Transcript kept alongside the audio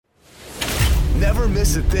Never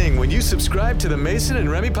miss a thing when you subscribe to the Mason and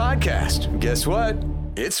Remy podcast. Guess what?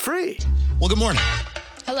 It's free. Well, good morning.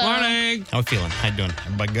 Hello. Morning. How you feeling? How you doing?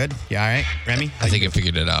 Everybody good? Yeah, all right? Remy? I think I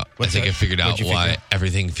figured it out. I figured out What'd you why figure?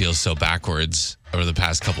 everything feels so backwards over the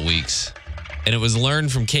past couple weeks. And it was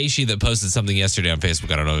learned from Keishi that posted something yesterday on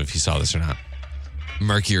Facebook. I don't know if you saw this or not.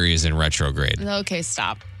 Mercury is in retrograde. Okay,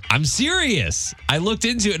 stop. I'm serious. I looked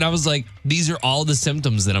into it and I was like, these are all the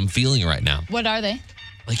symptoms that I'm feeling right now. What are they?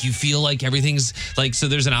 Like you feel like everything's like, so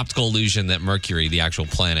there's an optical illusion that Mercury, the actual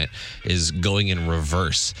planet, is going in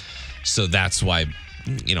reverse. So that's why,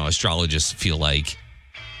 astrologists feel like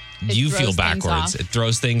you feel backwards. It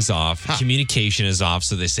throws things off. Huh. Communication is off.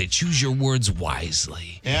 So they say, choose your words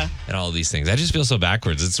wisely. Yeah. And all of these things. I just feel so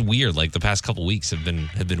backwards. It's weird. Like the past couple weeks have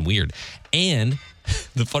been weird. And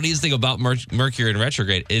the funniest thing about Mercury in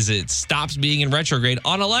retrograde is it stops being in retrograde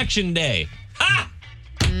on election day. Ha!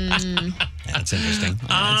 That's interesting.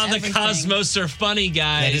 The cosmos are funny,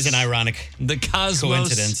 guys. That is an ironic The cosmos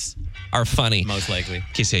coincidence. Are funny. Most likely.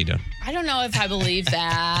 Casey, how you doing? I don't know if I believe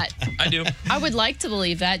that. I do. I would like to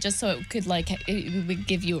believe that just so it could it would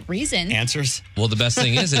give you a reason. Answers? Well, the best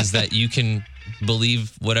thing is that you can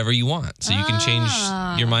believe whatever you want. So you can change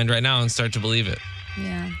your mind right now and start to believe it.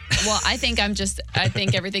 Yeah. Well, I think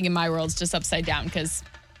everything in my world's just upside down because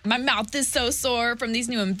my mouth is so sore from these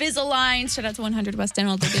new Invisaligns. Shout out to 100 West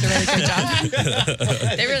Dental. They did a really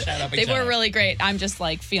great job. They were really great. I'm just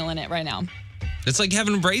feeling it right now. It's like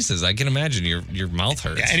having braces. I can imagine your mouth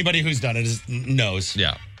hurts. Yeah, anybody who's done it knows.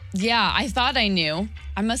 Yeah. Yeah, I thought I knew.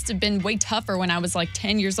 I must have been way tougher when I was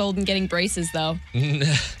 10 years old and getting braces, though.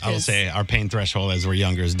 I will say our pain threshold as we're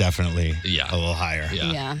younger is definitely a little higher.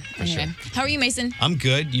 Yeah, for sure. How are you, Mason? I'm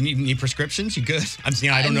good. You need prescriptions? You good?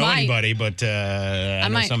 I don't know anybody, but I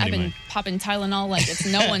know somebody I've been might. popping Tylenol like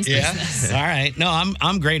it's no one's business. All right. No,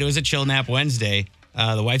 I'm great. It was a chill nap Wednesday.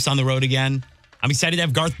 The wife's on the road again. I'm excited to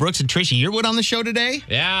have Garth Brooks and Trisha Yearwood on the show today.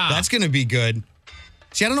 Yeah. That's going to be good.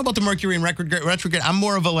 See, I don't know about the Mercury and retrograde. I'm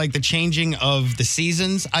more of the changing of the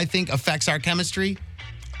seasons, I think, affects our chemistry.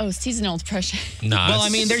 Oh, seasonal depression. No, well,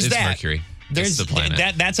 there's it's that. Mercury. There's the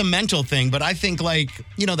planet. That's a mental thing, but I think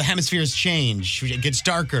the hemispheres change. It gets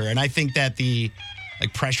darker, and I think that the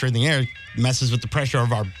pressure in the air messes with the pressure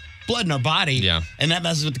of our blood in our body. Yeah. And that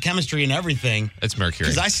messes with the chemistry and everything. It's Mercury.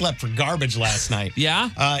 Because I slept for garbage last night. Yeah?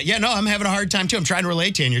 I'm having a hard time too. I'm trying to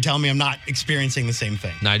relate to you, and you're telling me I'm not experiencing the same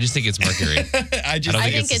thing. No, I just think it's Mercury. I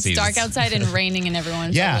think it's dark outside and raining and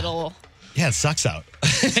everyone's a little... Yeah, it sucks out.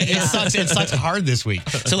 It sucks hard this week.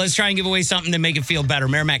 So let's try and give away something to make it feel better.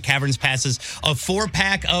 Merrimack Caverns passes, a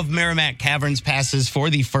 4-pack of Merrimack Caverns passes for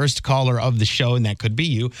the first caller of the show, and that could be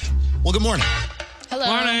you. Well, good morning. Hello.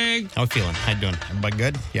 Morning. How you feeling? How you doing? Everybody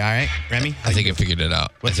good? Yeah, all right? Remy? I think I figured it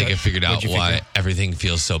out. I figured out why figure? everything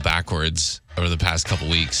feels so backwards over the past couple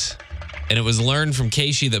weeks. And it was learned from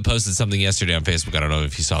Keishi that posted something yesterday on Facebook. I don't know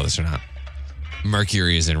if you saw this or not.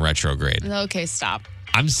 Mercury is in retrograde. Okay, stop.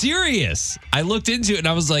 I'm serious. I looked into it and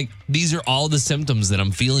I was like, these are all the symptoms that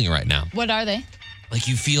I'm feeling right now. What are they? Like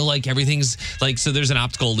you feel like everything's so there's an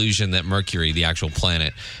optical illusion that Mercury, the actual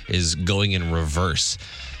planet, is going in reverse.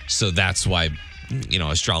 So that's why,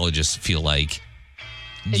 astrologists feel like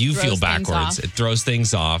you feel backwards. It throws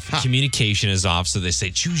things off. Huh. Communication is off. So they say,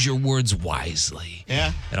 choose your words wisely.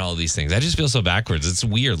 Yeah. And all of these things. I just feel so backwards. It's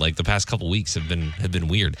weird. Like the past couple weeks have been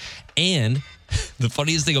weird. And the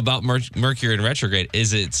funniest thing about Mercury in retrograde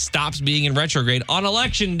is it stops being in retrograde on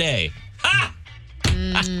election day. Ha!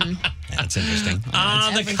 That's interesting.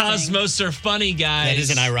 The cosmos are funny, guys. That is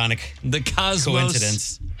an ironic The cosmos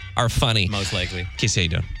coincidence. Are funny. Most likely. Casey, how you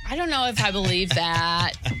doing? I don't know if I believe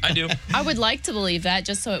that. I do. I would like to believe that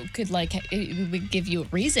just so it could it would give you a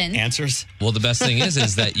reason. Answers? Well, the best thing is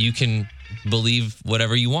that you can believe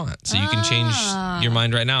whatever you want. So you can change your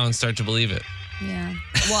mind right now and start to believe it. Yeah.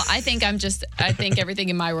 Well, I think everything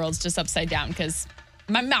in my world's just upside down because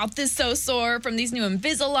my mouth is so sore from these new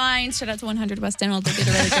Invisaligns. Shout out to 100 West Dental. They did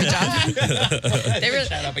a really great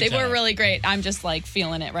job. They were really great. I'm just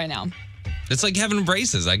feeling it right now. It's like having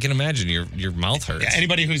braces. I can imagine your mouth hurts. Yeah,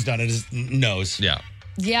 anybody who's done it knows. Yeah.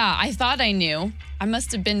 Yeah, I thought I knew. I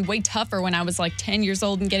must have been way tougher when I was 10 years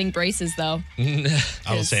old and getting braces, though. I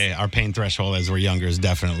will say our pain threshold as we're younger is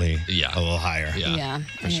definitely a little higher. Yeah.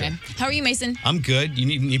 For sure. How are you, Mason? I'm good. You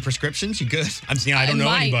need prescriptions? You good? I don't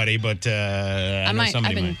know anybody, but I know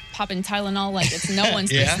somebody I've been might. popping Tylenol like it's no one's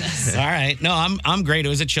business. All right. No, I'm great. It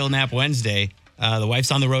was a chill nap Wednesday. The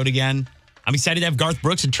wife's on the road again. I'm excited to have Garth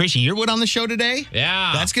Brooks and Trisha Yearwood on the show today.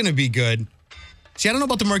 Yeah. That's going to be good. See, I don't know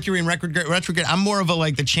about the Mercury and retrograde. I'm more of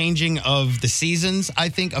the changing of the seasons, I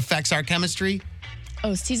think, affects our chemistry.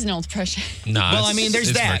 Oh, seasonal depression. No, well, there's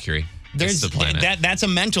it's that. Mercury. There's the planet. That's a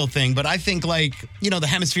mental thing, but I think the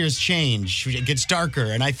hemispheres change. It gets darker,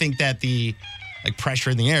 and I think that the pressure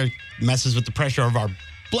in the air messes with the pressure of our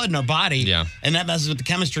blood in our body. Yeah. And that messes with the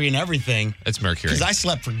chemistry and everything. It's Mercury. Because I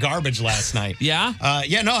slept for garbage last night. Yeah?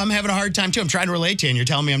 No, I'm having a hard time too. I'm trying to relate to you, and you're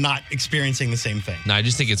telling me I'm not experiencing the same thing. No, I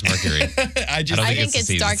just think it's Mercury. I think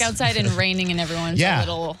it's dark outside and raining, and everyone's a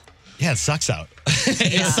little. Yeah, it sucks out.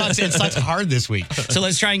 It sucks hard this week. So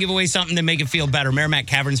let's try and give away something to make it feel better. Merrimack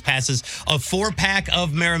Caverns passes, a 4-pack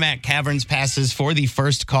of Merrimack Caverns passes for the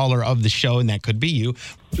first caller of the show, and that could be you.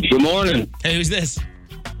 Good morning. Hey, who's this?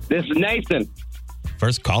 This is Nathan.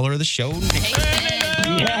 First caller of the show.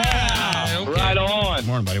 Yeah. Okay. Right on. Good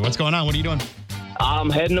morning, buddy. What's going on? What are you doing? I'm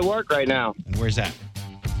heading to work right now. And where's that?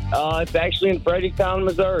 It's actually in Fredericktown,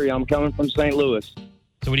 Missouri. I'm coming from St. Louis.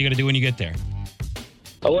 So what are you going to do when you get there?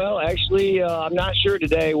 Well, actually, I'm not sure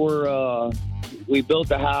today. We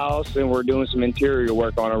built a house and we're doing some interior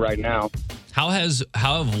work on it right now. How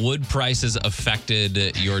have wood prices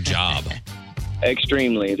affected your job?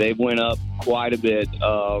 Extremely. They went up quite a bit.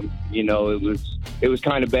 It was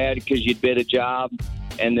kind of bad because you'd bid a job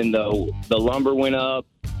and then the lumber went up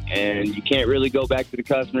and you can't really go back to the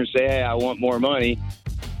customer and say, hey, I want more money.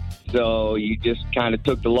 So you just kind of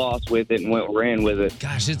took the loss with it and ran with it.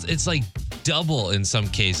 Gosh, it's like double in some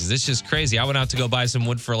cases. It's just crazy. I went out to go buy some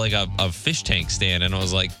wood for like a fish tank stand, and I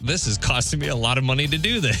was like, this is costing me a lot of money to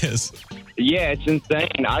do this. Yeah, it's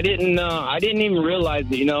insane. I didn't even realize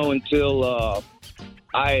it, until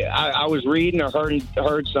I was reading or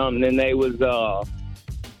heard something, and they was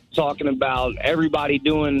talking about everybody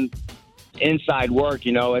doing inside work,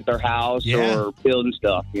 at their house or building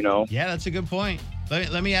stuff, Yeah, that's a good point.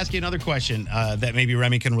 Let me ask you another question that maybe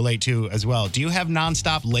Remy can relate to as well. Do you have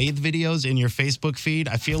nonstop lathe videos in your Facebook feed?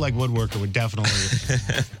 I feel like Woodworker would definitely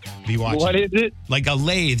be watching. What is it? Like a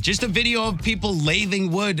lathe, just a video of people lathing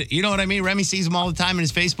wood. You know what I mean? Remy sees them all the time in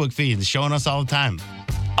his Facebook feed. He's showing us all the time.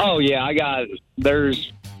 Oh yeah,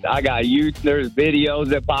 there's videos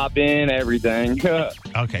that pop in, everything.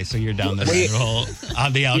 Okay, so you're down the rabbit hole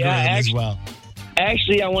on the algorithm as well.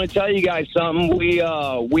 Actually, I want to tell you guys something.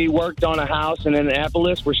 We worked on a house in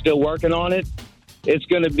Annapolis. We're still working on it. It's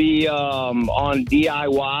going to be on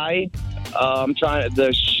DIY.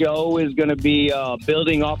 The show is going to be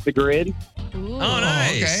building off the grid. Ooh. Oh,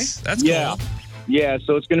 nice. Okay. That's cool. Yeah,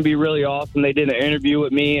 so it's going to be really awesome. They did an interview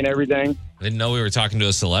with me and everything. I didn't know we were talking to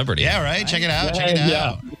a celebrity. Yeah, right? Check it out.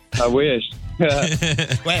 Yeah, I wish.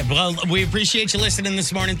 Well, we appreciate you listening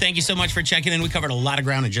this morning. Thank you so much for checking in. We covered a lot of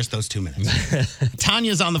ground in just those 2 minutes.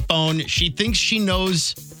 Tanya's on the phone. She thinks she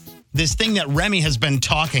knows this thing that Remy has been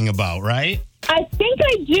talking about, right? I think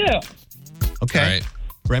I do. Okay. All right.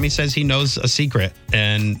 Remy says he knows a secret,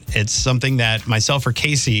 and it's something that myself or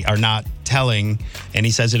Casey are not telling, and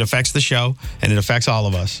he says it affects the show, and it affects all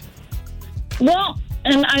of us. Well,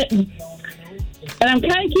 and I'm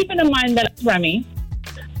kind of keeping in mind that it's Remy.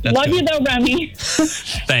 That's Love good. you though, Remy.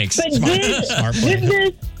 Thanks. But Smart play. did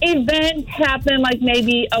this event happen like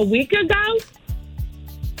maybe a week ago?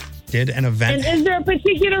 Did an event... And is there a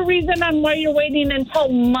particular reason on why you're waiting until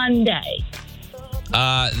Monday?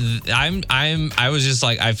 I was just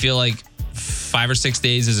like, I feel like 5 or 6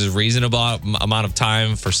 days is a reasonable amount of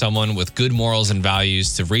time for someone with good morals and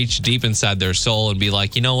values to reach deep inside their soul and be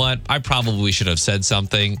like, you know what? I probably should have said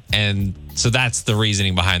something. And so that's the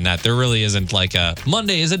reasoning behind that. There really isn't like a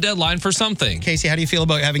Monday is a deadline for something. Casey, how do you feel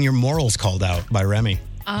about having your morals called out by Remy?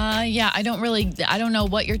 I don't know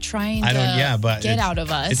what you're trying to get out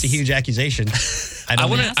of us. It's a huge accusation.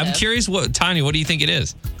 I'm curious, Tanya, what do you think it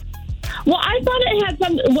is? Well, I thought it had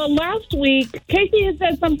something. Well, last week, Casey had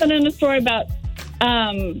said something in the story about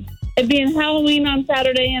it being Halloween on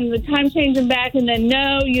Saturday and the time changing back. And then,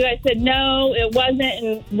 no, you guys said, no, it wasn't.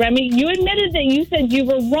 And Remy, you admitted that you said you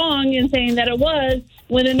were wrong in saying that it was,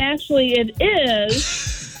 when actually it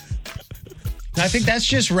is. I think that's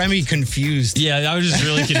just Remy confused. Yeah, I was just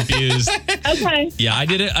really confused. Okay. Yeah, I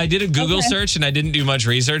did a Google search and I didn't do much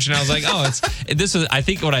research and I was like, I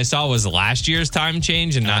think what I saw was last year's time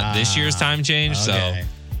change and not this year's time change. Okay. So,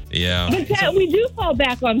 yeah. But we do fall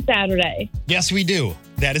back on Saturday. Yes, we do.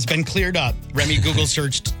 That has been cleared up. Remy Google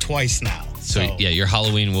searched twice now. So yeah, your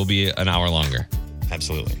Halloween will be an hour longer.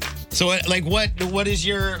 Absolutely. So what is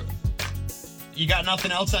your, you got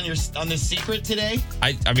nothing else on this secret today?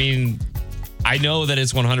 I mean, I know that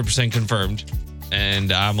it's 100% confirmed,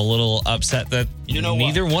 and I'm a little upset that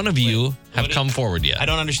neither one of you have come forward yet. I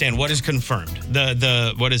don't understand. What is confirmed?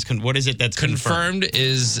 What is it that's confirmed? Confirmed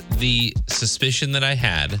is the suspicion that I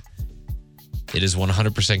had it is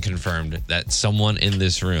 100% confirmed that someone in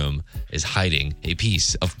this room is hiding a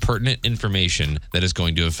piece of pertinent information that is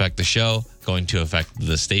going to affect the show, going to affect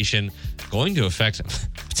the station, going to affect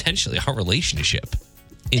potentially our relationship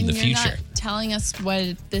in the future. You're not telling us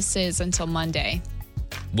what this is until Monday.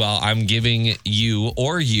 Well, I'm giving you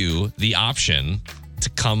the option to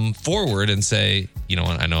come forward and say, you know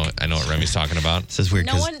what, I know what Remy's talking about. This is weird.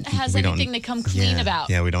 No one has anything to come clean about.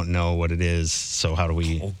 Yeah, we don't know what it is. So how do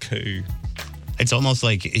we? Okay. It's almost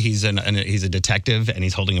like he's a detective and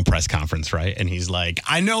he's holding a press conference, right? And he's like,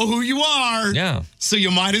 "I know who you are. Yeah. So you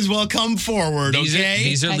might as well come forward, okay?"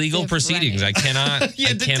 These are legal Detective proceedings. Remy. I cannot. Yeah,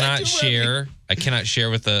 I cannot Detective share. I cannot share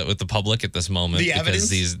with the public at this moment The evidence?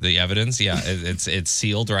 the evidence. Yeah, it's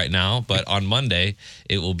sealed right now. But on Monday,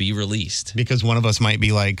 it will be released. Because one of us might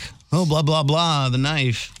be like, "Oh, blah blah blah, the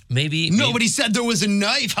knife." Maybe said there was a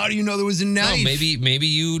knife. How do you know there was a knife? No, maybe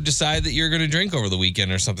you decide that you're going to drink over the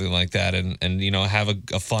weekend or something like that, and have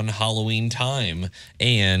a fun Halloween time,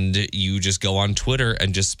 and you just go on Twitter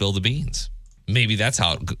and just spill the beans. Maybe that's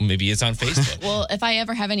how. Maybe it's on Facebook. Well, if I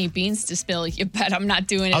ever have any beans to spill, you bet I'm not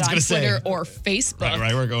doing it on Twitter or Facebook.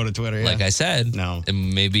 Right, we're going to Twitter. Yeah. Like I said, No.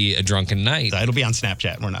 Maybe a drunken night. It'll be on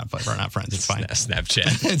Snapchat. We're not friends. It's fine.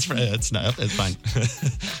 Snapchat. It's fine.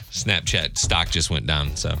 Snapchat stock just went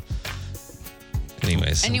down. So,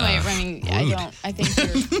 anyways. Anyway, Remy, I think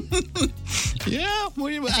you're Yeah.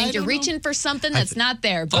 I think you're reaching for something that's not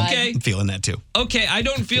there, bud. Okay. I'm feeling that too. Okay, I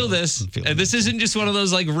don't feel this. feeling This isn't just one of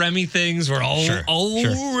those like Remy things where Sure.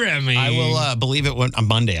 Remy. I will believe it on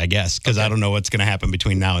Monday, I guess, because I don't know what's going to happen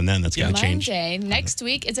between now and then. That's going to change. Monday, next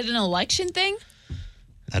week, is it an election thing?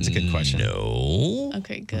 That's a good question. No.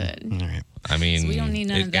 Okay, good. All right. I mean, So we don't need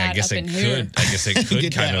none of that I guess up it in could. here. I guess it could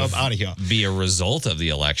Get kind that of up out of here. be a result of the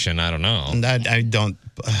election. I don't know. I don't.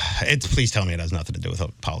 Please tell me it has nothing to do with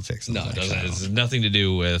politics. No, it doesn't. It's nothing to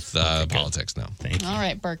do with politics. No, Thank you. All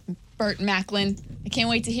right, Burt Macklin. I can't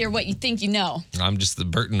wait to hear what you think you know. I'm just the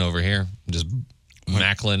Burton over here. I'm just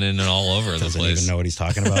Macklin in and all over the Doesn't place. even know what he's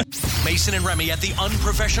talking about. Mason and Remy at the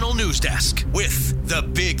unprofessional news desk with the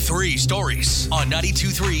big three stories on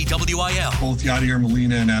 92.3 WIL. Both Yadi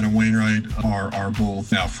Molina and Adam Wainwright are both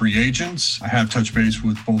now free agents. I have touched base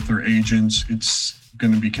with both their agents. It's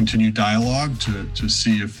going to be continued dialogue to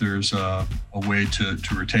see if there's a way to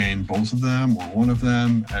retain both of them or one of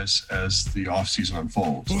them as the offseason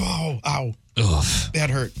unfolds. Oh, ow. Ugh. That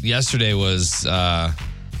hurt. Yesterday was,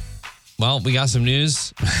 well, we got some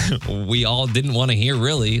news we all didn't want to hear,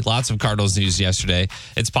 really. Lots of Cardinals news yesterday.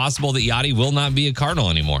 It's possible that Yadi will not be a Cardinal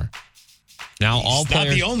anymore. Now, all He's players,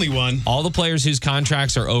 not the only one. all the players whose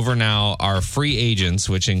contracts are over now are free agents,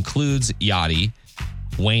 which includes Yadi,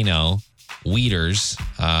 Waino, Wieters,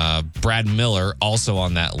 Brad Miller also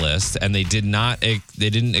on that list, and they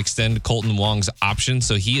didn't extend Colton Wong's option,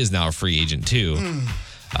 so he is now a free agent too.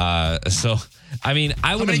 So, I mean,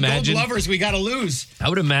 I would imagine Gold Glovers we got to lose. I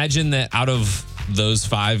would imagine that out of those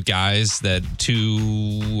five guys, that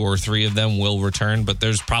 2 or 3 of them will return, but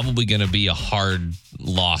there's probably going to be a hard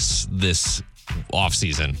loss this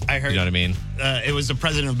offseason. I heard. You know what I mean? It was the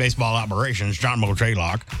president of baseball operations, John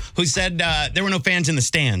Motraylock, who said there were no fans in the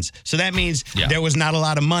stands. So that means there was not a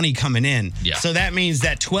lot of money coming in. Yeah. So that means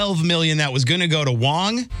that $12 million that was going to go to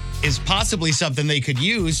Wong is possibly something they could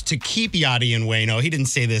use to keep Yadi and Waino. He didn't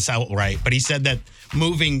say this outright, but he said that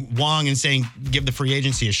moving Wong and saying give the free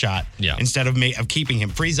agency a shot instead of keeping him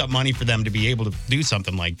frees up money for them to be able to do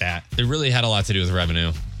something like that. It really had a lot to do with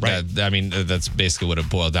revenue. Right. I mean, that's basically what it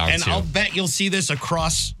boiled down And to. I'll bet you'll see this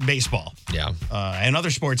across baseball. Yeah. And other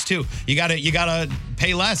sports too. You gotta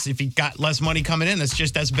pay less if you got less money coming in.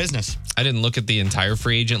 That's business. I didn't look at the entire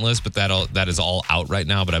free agent list, but that is all out right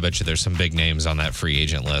now. But I bet you there's some big names on that free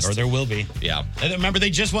agent list. Or there will be. Yeah. And remember, they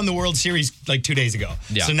just won the World Series like 2 days ago.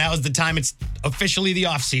 Yeah. So now is the time. It's officially the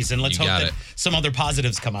offseason. Let's You hope got that it. some other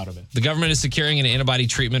positives come out of it. The government is securing an antibody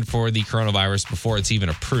treatment for the coronavirus before it's even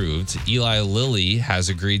approved. Eli Lilly has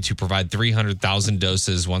agreed to provide 300,000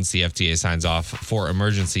 doses once the FDA signs off for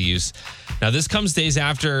emergency use. Now, this comes days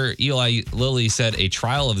after Eli Lilly said a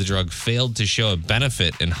trial of the drug failed to show a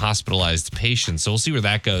benefit in hospitalized patients. So we'll see where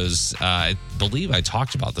that goes. I believe I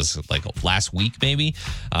talked about this like last week, maybe,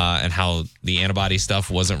 and how the antibody stuff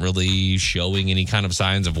wasn't really showing any kind of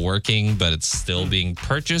signs of working, but it's still being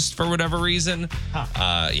purchased for whatever reason.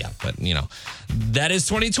 Yeah, but that is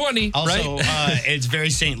 2020, Also, right? it's very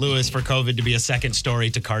St. Louis for COVID to be a second story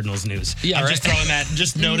to Cardinals news. Yeah, I'm right. just throwing that,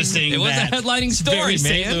 just noticing It was a that. headlining It's story, very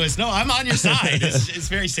St. man. Louis. No, I'm on your side. It's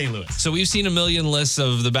very St. Louis. So we've seen a million lists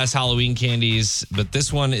of the best Halloween candies, but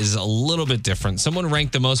this one is a little bit different. Someone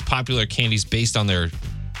ranked the most popular candies based on their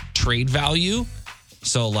trade value,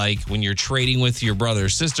 So, like when you're trading with your brother or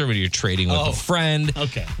sister, when you're trading with a friend,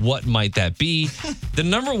 what might that be? The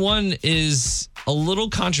number one is a little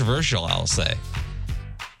controversial, I'll say.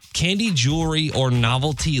 Candy, jewelry, or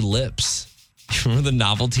novelty lips. Remember the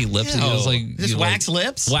novelty lips? Yeah. It was like Just wax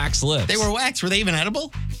lips? Wax lips. They were wax. Were they even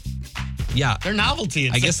edible? Yeah. They're novelty.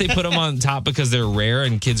 I guess they put them on top because they're rare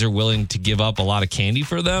and kids are willing to give up a lot of candy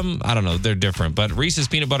for them. I don't know. They're different. But Reese's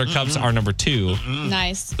Peanut Butter Cups are number 2.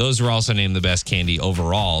 Nice. Those were also named the best candy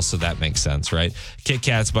overall, so that makes sense, right? Kit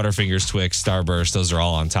Kats, Butterfingers, Twix, Starburst, those are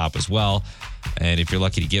all on top as well. And if you're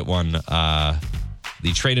lucky to get one,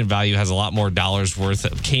 the trade-in value has a lot more dollars worth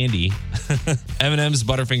of candy. M&M's,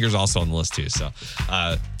 Butterfingers also on the list too. So,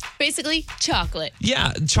 basically chocolate.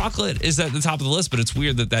 Yeah, chocolate is at the top of the list, but it's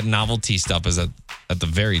weird that novelty stuff is at the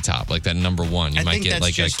very top, like that number one. You might get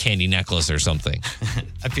like a candy necklace or something.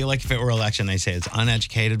 I feel like if it were election, they say it's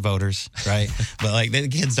uneducated voters, right? But like the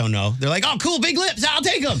kids don't know. They're like, oh, cool, big lips. I'll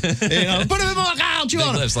take them. Put them in my mouth. I'll chew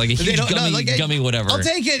on them. Lips, like a huge gummy whatever. I'll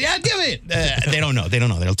take it. Yeah, give it. They don't know. They don't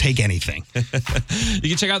know. They'll take anything. You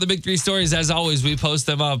can check out the big 3 stories. As always, we post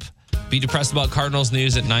them up. Be depressed about Cardinals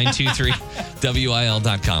news at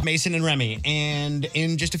 923wil.com. Mason and Remy. And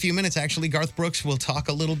in just a few minutes, actually, Garth Brooks will talk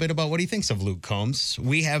a little bit about what he thinks of Luke Combs.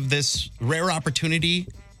 We have this rare opportunity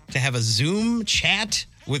to have a Zoom chat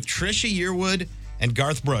with Trisha Yearwood and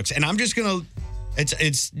Garth Brooks. And I'm just going to,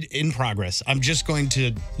 it's in progress. I'm just going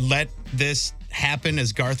to let this happen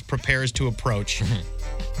as Garth prepares to approach.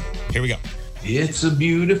 Here we go. It's a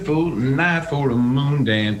beautiful night for a moon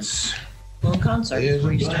dance. Well, concert.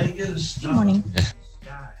 Good morning.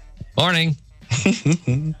 Morning.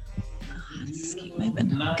 Keep moving.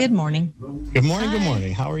 Good morning. Good morning. Good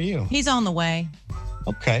morning. How are you? He's on the way.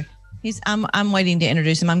 Okay. I'm waiting to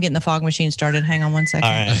introduce him. I'm getting the fog machine started. Hang on one second.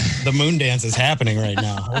 All right. The moon dance is happening right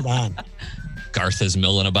now. Hold on. Garth is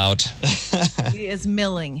milling about. He is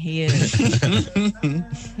milling. He is.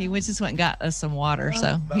 He just went and got us some water,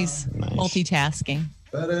 so he's multitasking.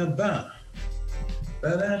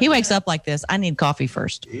 He wakes up like this. I need coffee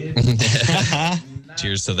first.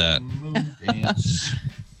 Cheers to that.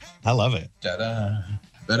 I love it.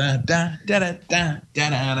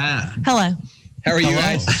 Hello. How are you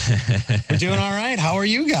guys? We're doing all right. How are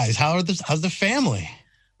you guys? How's the family?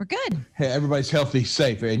 We're good. Hey, everybody's healthy,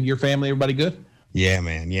 safe. And your family, everybody good? Yeah,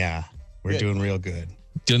 man. Yeah. We're doing real good.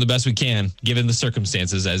 Doing the best we can, given the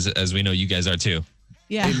circumstances, as we know you guys are too.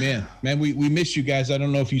 Yeah. Amen. Man, we miss you guys. I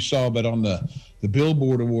don't know if you saw, but on the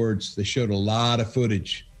Billboard Awards, they showed a lot of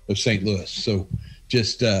footage of St. Louis. So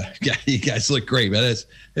just, yeah, you guys look great, man.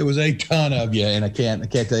 It was a ton of you, and I can't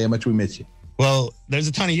tell you how much we miss you. Well, there's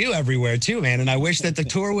a ton of you everywhere too, man. And I wish that the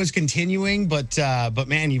tour was continuing, but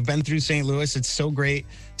man, you've been through St. Louis. It's so great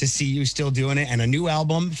to see you still doing it. And a new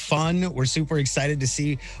album, fun. We're super excited to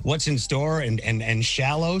see what's in store. And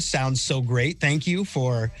Shallow sounds so great. Thank you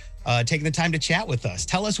for taking the time to chat with us.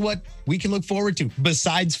 Tell us what we can look forward to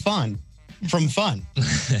besides fun. From Fun.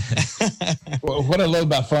 Well, what I love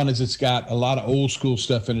about Fun is it's got a lot of old school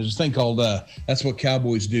stuff in it. There's a thing called That's What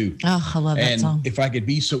Cowboys Do. Oh, I love that song. And if I could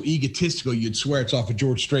be so egotistical, you'd swear it's off a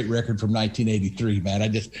George Strait record from 1983, man. I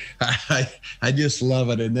just love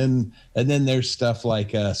it. And then there's stuff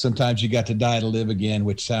like Sometimes You Got to Die to Live Again,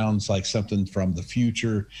 which sounds like something from the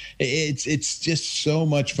future. It's just so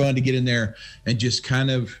much fun to get in there and just kind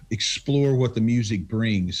of explore what the music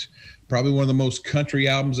brings. Probably one of the most country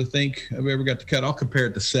albums I think I've ever got to cut. I'll compare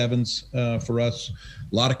it to Sevens for us.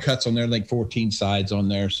 A lot of cuts on there, like 14 sides on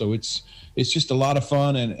there. So it's just a lot of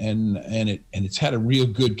fun and it's had a real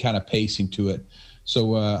good kind of pacing to it.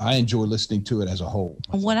 So I enjoy listening to it as a whole.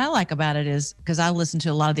 What I like about it is because I listened to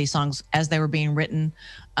a lot of these songs as they were being written,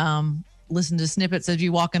 listen to snippets as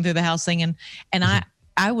you walking through the house singing, and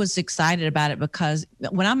I was excited about it because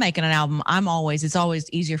when I'm making an album, it's always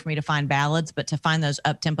easier for me to find ballads, but to find those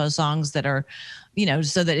up-tempo songs that are,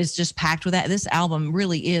 so that it's just packed with that. This album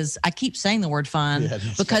really is, I keep saying the word fun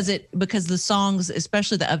because the songs,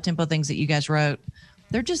 especially the up-tempo things that you guys wrote,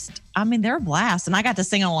 they're just, they're a blast. And I got to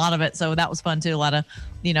sing on a lot of it. So that was fun too. A lot of,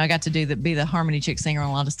 I got to be the harmony chick singer on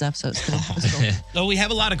a lot of stuff. So it's cool. So we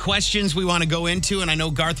have a lot of questions we want to go into. And I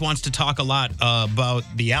know Garth wants to talk a lot about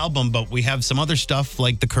the album, but we have some other stuff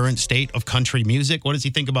like the current state of country music. What does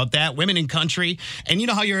he think about that? Women in country. And you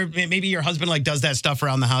know how maybe your husband does that stuff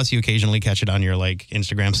around the house. You occasionally catch it on your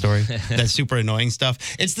Instagram story. That's super annoying stuff.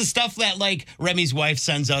 It's the stuff that Remy's wife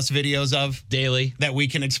sends us videos of daily that we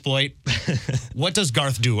can exploit. What does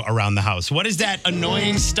Garth do around the house? What is that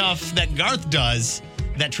annoying stuff that Garth does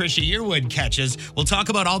that Trisha Yearwood catches. We'll talk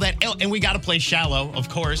about all that. Oh, and we got to play Shallow, of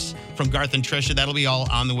course, from Garth and Trisha. That'll be all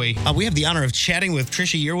on the way. We have the honor of chatting with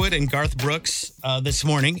Trisha Yearwood and Garth Brooks this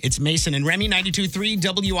morning. It's Mason and Remy,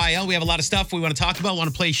 92.3 WIL. We have a lot of stuff we want to talk about.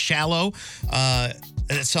 Want to play Shallow. That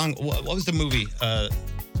song, what was the movie? By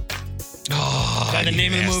the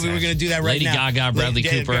name of the movie, we're going to do that right now. Lady Gaga, Bradley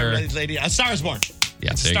Cooper. A Star is Born.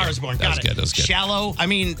 Yeah, Star is Born. Got it. That was good. Shallow. I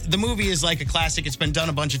mean, the movie is like a classic. It's been done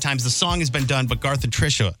a bunch of times. The song has been done, but Garth and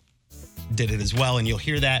Trisha did it as well. And you'll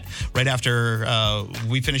hear that right after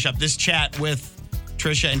we finish up this chat with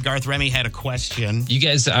Trisha and Garth. Remy had a question. You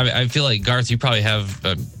guys, I feel like, Garth, you probably have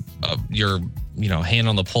your hand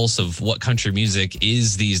on the pulse of what country music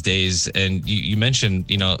is these days. And you mentioned,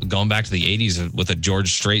 going back to the 80s with a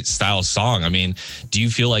George Strait style song. I mean, do you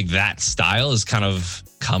feel like that style is kind of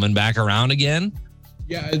coming back around again?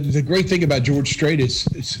 Yeah, the great thing about George Strait is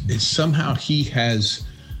somehow he has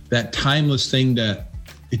that timeless thing that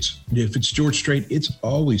if it's George Strait, it's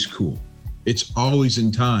always cool. It's always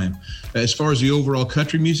in time. As far as the overall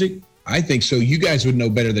country music, I think so. You guys would know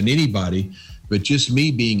better than anybody, but just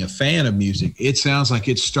me being a fan of music, it sounds like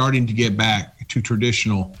it's starting to get back to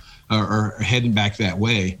traditional or heading back that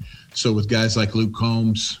way. So with guys like Luke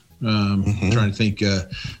Combs, I'm trying to think,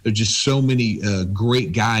 there's just so many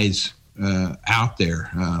great guys out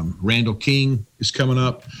there. Randall King is coming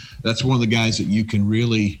up. That's one of the guys that you can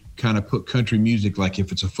really kind of put country music, like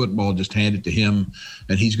if it's a football, just hand it to him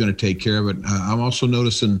and he's going to take care of it. I'm also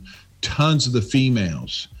noticing tons of the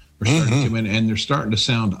females are starting to come in, and they're starting to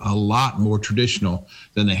sound a lot more traditional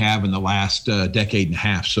than they have in the last decade and a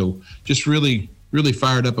half. So just really, really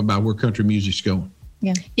fired up about where country music's going.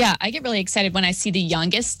 Yeah, I get really excited when I see the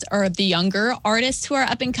youngest or the younger artists who are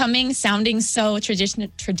up and coming, sounding so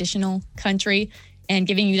traditional country and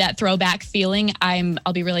giving you that throwback feeling.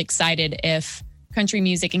 I'll be really excited if country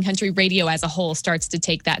music and country radio as a whole starts to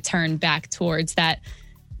take that turn back towards that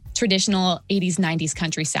traditional 80s, 90s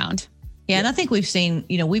country sound. Yeah, and I think we've seen,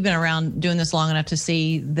 we've been around doing this long enough to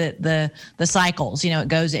see the cycles.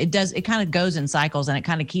 It kind of goes in cycles and it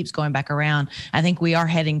kind of keeps going back around. I think we are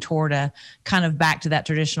heading toward a kind of back to that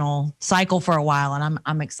traditional cycle for a while, and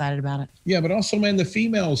I'm excited about it. Yeah, but also, man, the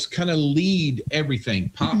females kind of lead everything.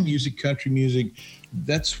 Pop music, country music.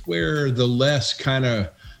 That's where the less kind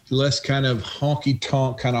of honky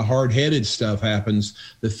tonk, kind of hard headed stuff happens.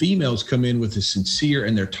 The females come in with the sincere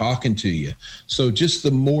and they're talking to you. So just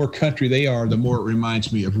the more country they are, the more it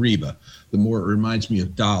reminds me of Reba, the more it reminds me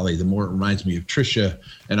of Dolly, the more it reminds me of Trisha.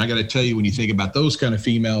 And I got to tell you, when you think about those kind of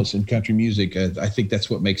females in country music, I think that's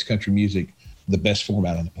what makes country music the best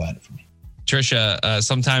format on the planet for me. Trisha,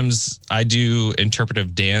 sometimes I do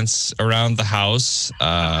interpretive dance around the house,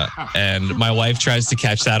 and my wife tries to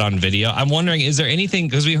catch that on video. I'm wondering, is there anything,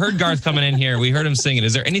 because we heard Garth coming in here, we heard him singing.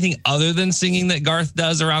 Is there anything other than singing that Garth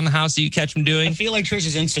does around the house that you catch him doing? I feel like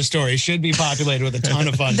Trisha's Insta story should be populated with a ton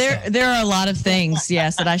of fun stuff. There are a lot of things,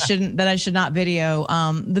 yes, that I should not video.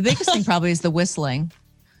 The biggest thing probably is the whistling.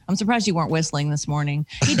 I'm surprised you weren't whistling this morning.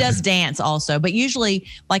 He does dance also, but usually,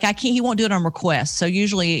 he won't do it on request. So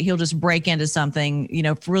usually he'll just break into something,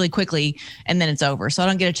 really quickly, and then it's over. So I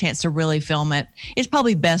don't get a chance to really film it. It's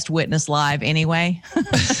probably best witnessed live anyway.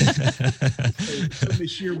 Miss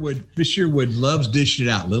Yearwood loves dishing it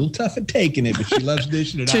out. A little tough at taking it, but she loves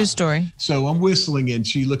dishing it out. True story. So I'm whistling, and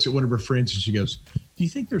she looks at one of her friends, and she goes, "Do you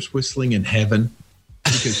think there's whistling in heaven?"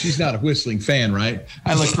 Because she's not a whistling fan, right?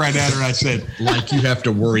 I looked right at her and I said, "Like you have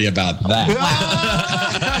to worry about that."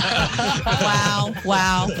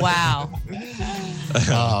 Wow.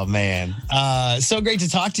 Oh, man. So great to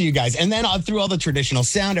talk to you guys. And then through all the traditional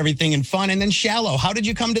sound, everything and fun, and then Shallow. How did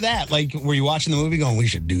you come to that? Like, were you watching the movie going, we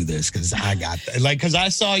should do this? Because I got that. Because I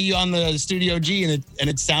saw you on the Studio G and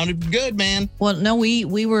it sounded good, man. Well, no, it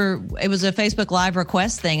was a Facebook Live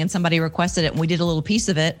request thing, and somebody requested it, and we did a little piece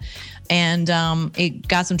of it. And it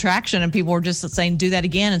got some traction, and people were just saying, do that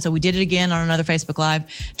again. And so we did it again on another Facebook Live,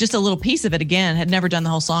 just a little piece of it again. Had never done the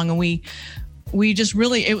whole song. And we just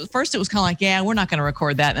really, first it was kind of like, yeah, we're not going to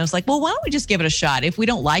record that. And I was like, well, why don't we just give it a shot? If we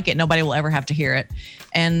don't like it, nobody will ever have to hear it.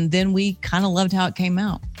 And then we kind of loved how it came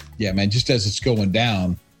out. Yeah, man, just as it's going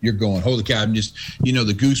down, you're going, holy cow, I'm just, the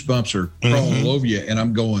goosebumps are crawling all over you. And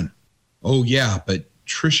I'm going, oh yeah, but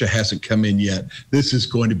Trisha hasn't come in yet. This is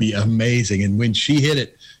going to be amazing. And when she hit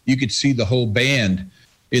it, you could see the whole band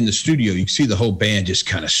in the studio. You could see the whole band just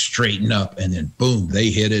kind of straighten up, and then boom, they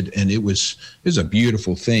hit it. And it was a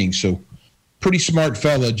beautiful thing. So pretty smart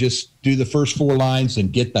fella. Just do the first 4 lines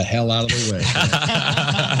and get the hell out of the way.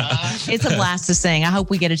 It's a blast to sing. I hope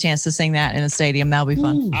we get a chance to sing that in a stadium. That'll be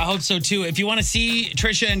fun. I hope so too. If you want to see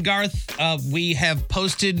Trisha and Garth, we have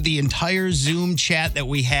posted the entire Zoom chat that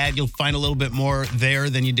we had. You'll find a little bit more there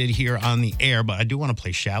than you did here on the air, but I do want to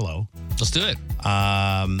play Shallow. Let's do it.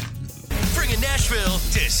 Bringing Nashville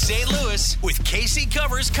to St. Louis with Casey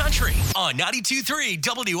Covers Country on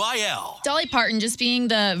 92.3 WIL. Dolly Parton just being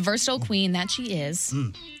the versatile queen that she is.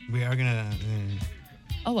 We are going to...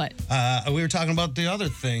 Oh, what? we were talking about the other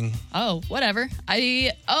thing. Oh, whatever.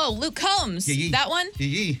 Luke Combs. Yee. That one?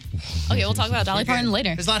 Yee. Okay, we'll talk about Dolly Parton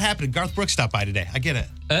later. There's a lot happening. Garth Brooks stopped by today. I get it.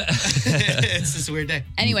 It's just a weird day.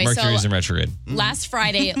 Anyway, Mercury's in retrograde. Last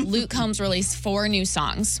Friday, Luke Combs released 4 new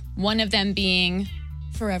songs. One of them being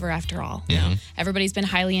Forever After All. Yeah. Everybody's been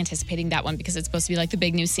highly anticipating that one because it's supposed to be like the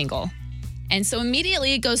big new single. And so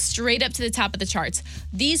immediately it goes straight up to the top of the charts.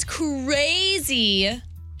 These crazy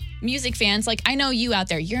music fans, like I know you out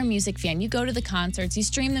there, you're a music fan. You go to the concerts, you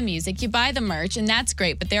stream the music, you buy the merch, and that's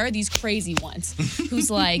great. But there are these crazy ones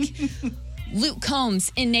who's like, Luke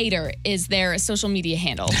Combs Inator is their social media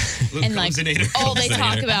handle. Luke and like Combs Inator. all they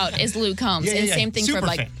talk about is Luke Combs. Yeah, and yeah, same thing for super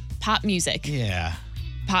like fan. pop music. Yeah.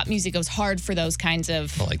 Pop music goes hard for those kinds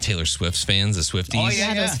of Well, like Taylor Swift's fans, the Swifties. Oh,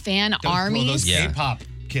 yeah. those fan armies. Those Yeah. K-pop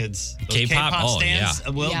kids. Those K-pop? Oh, stands,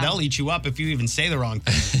 yeah. well, Yeah. they'll eat you up if you even say the wrong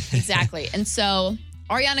thing. Exactly. And so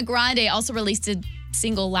Ariana Grande also released a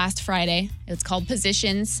single last Friday. It's called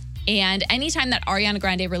Positions. And anytime that Ariana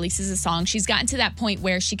Grande releases a song, she's gotten to that point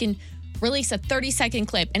where she can release a 30-second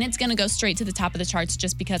clip and it's going to go straight to the top of the charts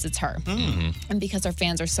just because it's her. And because her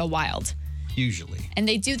fans are so wild. Usually. And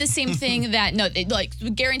they do the same thing that, they like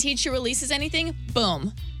guaranteed she releases anything,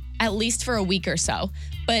 boom, at least for a week or so.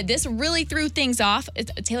 But this really threw things off.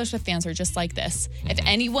 Taylor Swift fans are just like this. If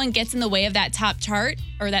anyone gets in the way of that top chart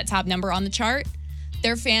or that top number on the chart,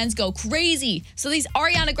 their fans go crazy. So these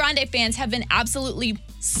Ariana Grande fans have been absolutely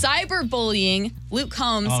cyberbullying Luke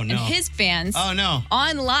Combs and his fans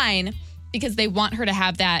online because they want her to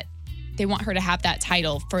have that. They want her to have that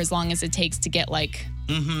title for as long as it takes to get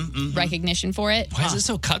recognition for it. Why is it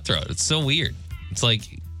so cutthroat? It's so weird. It's like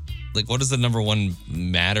what does the number one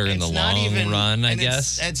matter in the long run, I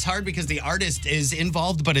guess? It's hard because the artist is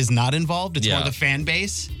involved but is not involved. It's more the fan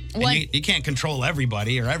base. And you can't control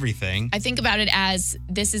everybody or everything. I think about it as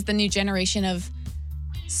this is the new generation of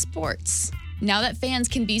sports. Now that fans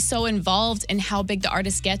can be so involved in how big the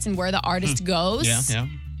artist gets and where the artist goes,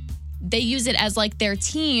 they use it as like their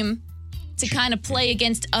team to kind of play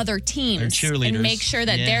against other teams cheerleaders. And make sure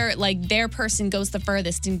that their person goes the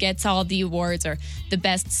furthest and gets all the awards or the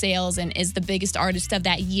best sales and is the biggest artist of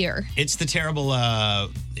that year. It's the terrible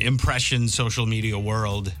impression social media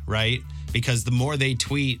world, right? Because the more they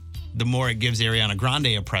tweet, the more it gives Ariana Grande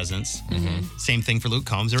a presence. Same thing for Luke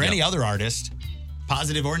Combs or any other artist,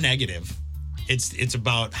 positive or negative. It's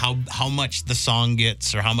about how much the song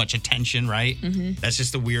gets or how much attention, right? That's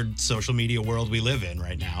just the weird social media world we live in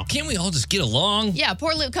right now. Can't we all just get along? Yeah,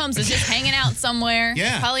 poor Luke Combs is just hanging out somewhere.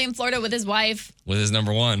 Yeah. Probably in Florida with his wife. With his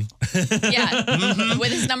number one. Yeah.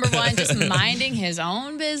 With his number one, just minding his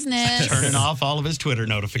own business. Turning off all of his Twitter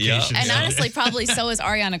notifications. And honestly, probably so is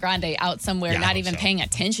Ariana Grande out somewhere, not even paying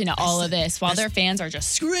attention to all of this while their fans are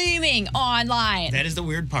just screaming online. That is the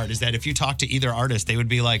weird part, is that if you talk to either artist, they would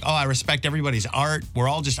be like, oh, I respect everybody's art. We're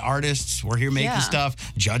all just artists. We're here making stuff.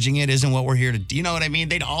 Judging it isn't what we're here to do. You know what I mean?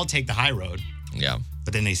 They'd all take the high road. Yeah.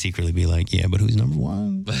 But then they secretly be like, yeah, but who's number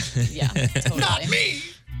one? Yeah, totally. Not me.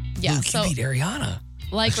 Yeah, Luke, so you beat Ariana.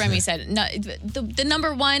 like Remy said, no, the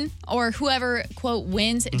number one or whoever quote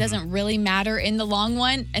wins, it doesn't really matter in the long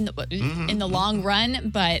one and in the long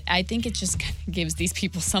run. But I think it just kind of gives these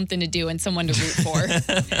people something to do and someone to root for.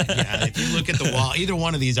 Yeah, if you look at the wall, either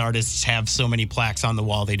one of these artists have so many plaques on the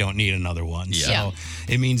wall, they don't need another one. Yeah. So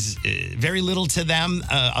it means very little to them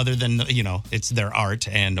other than, it's their art.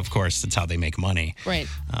 And of course, that's how they make money. Right.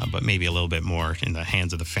 But maybe a little bit more in the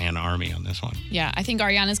hands of the fan army on this one. Yeah, I think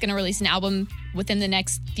Ariana's going to release an album within the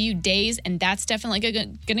next few days, and that's definitely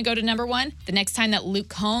going to go to number one. The next time that Luke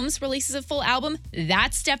Combs releases a full album,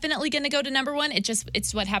 that's definitely going to go to number one.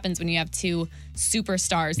 It's what happens when you have two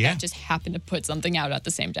superstars that just happen to put something out at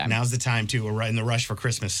the same time. Now's the time to, we're in the rush for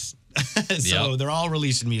Christmas. So they're all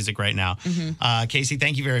releasing music right now. Casey,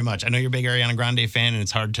 thank you very much. I know you're a big Ariana Grande fan, and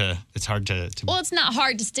it's hard to. Well, it's not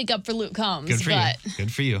hard to stick up for Luke Combs, Good for but you.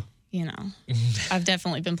 Good for you. I've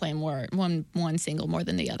definitely been playing one single more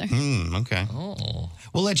than the other. Okay. Oh.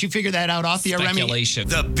 We'll let you figure that out off the air, Remy. Speculation.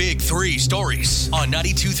 The Big Three Stories on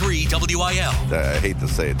 92.3 WIL. I hate to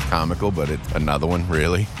say it's comical, but it's another one,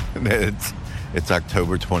 really. It's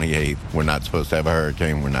October 28th. We're not supposed to have a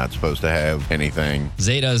hurricane. We're not supposed to have anything.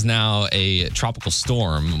 Zeta is now a tropical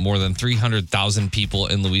storm. More than 300,000 people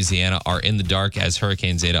in Louisiana are in the dark as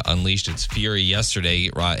Hurricane Zeta unleashed its fury yesterday,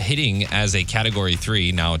 hitting as a Category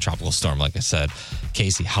 3, now a tropical storm, like I said.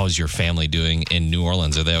 Casey, how's your family doing in New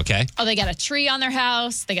Orleans? Are they okay? Oh, they got a tree on their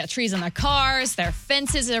house. They got trees on their cars. Their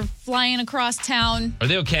fences are flying across town. Are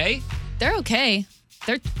they okay? They're okay.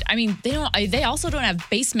 They also don't have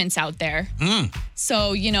basements out there.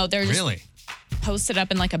 So, they're just Really? posted up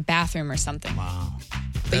in like a bathroom or something. Wow.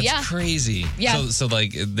 But That's crazy. Yeah. So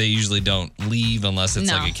like they usually don't leave unless it's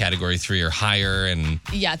No. like a Category 3 or higher. And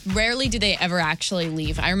Yeah, rarely do they ever actually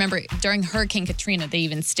leave. I remember during Hurricane Katrina, they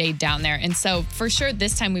even stayed down there. And so for sure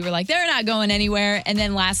this time we were like, they're not going anywhere. And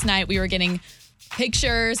then last night we were getting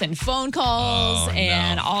pictures and phone calls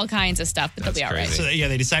and all kinds of stuff, but they'll be all right. So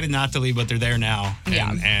they decided not to leave, but they're there now.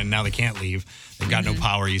 And now they can't leave. They've got no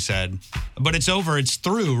power, you said. But it's over. It's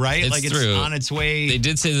through, right? It's It's through. on its way. They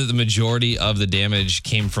did say that the majority of the damage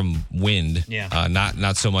came from wind. Yeah.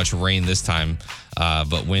 Not so much rain this time,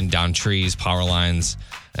 but wind down trees, power lines,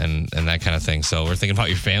 and that kind of thing. So we're thinking about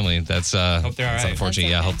your family. That's Hope they're all that's right. unfortunate.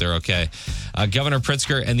 That's Yeah, okay. hope they're okay. Governor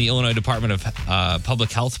Pritzker and the Illinois Department of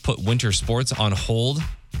Public Health put winter sports on hold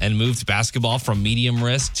and moved basketball from medium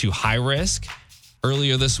risk to high risk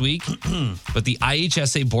earlier this week. But the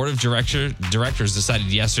IHSA Board of Directors decided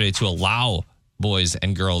yesterday to allow boys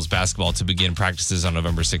and girls basketball to begin practices on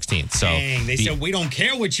November 16th. So Dang, they said, we don't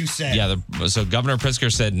care what you said. yeah, so Governor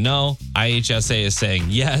Pritzker said no. IHSA is saying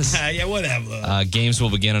yes. Yeah, whatever. Games will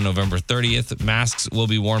begin on November 30th. Masks will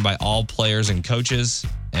be worn by all players and coaches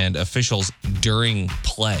and officials during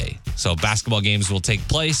play. So basketball games will take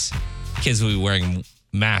place. Kids will be wearing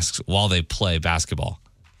masks while they play basketball.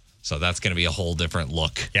 So that's going to be a whole different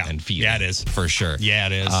look and feel. Yeah, it is. For sure. Yeah,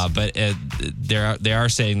 it is. But they are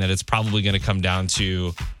saying that it's probably going to come down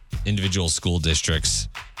to individual school districts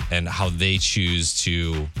and how they choose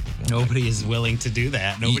to Nobody is willing to do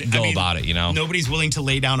that. Nobody go about it, Nobody's willing to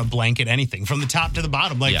lay down a blanket anything from the top to the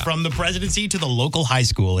bottom, like Yeah. from the presidency to the local high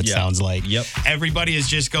school, it Yeah. sounds like. Yep. Everybody is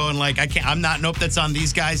just going like, nope, that's on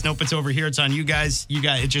these guys. Nope, it's over here. It's on you guys.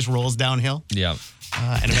 It just rolls downhill. Yeah.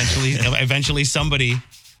 And eventually somebody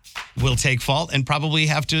will take fault and probably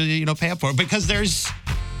have to, pay up for it because there's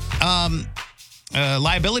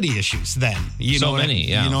liability issues then. You know what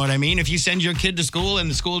I mean? If you send your kid to school and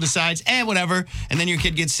the school decides, whatever, and then your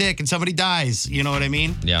kid gets sick and somebody dies, you know what I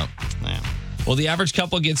mean? Yeah. Yeah. Well, the average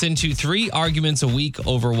couple gets into 3 arguments a week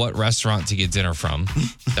over what restaurant to get dinner from.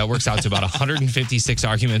 That works out to about 156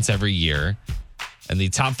 arguments every year. And the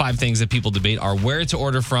top 5 things that people debate are where to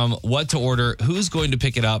order from, what to order, who's going to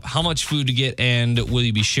pick it up, how much food to get, and will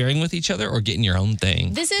you be sharing with each other or getting your own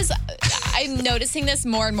thing? I'm noticing this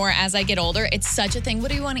more and more as I get older. It's such a thing. What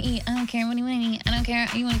do you want to eat? I don't care. What do you want to eat? I don't care.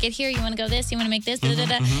 You want to get here? You want to go this? You want to make this?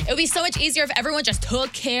 It would be so much easier if everyone just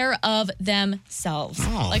took care of themselves.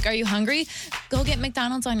 Oh. Like, are you hungry? Go get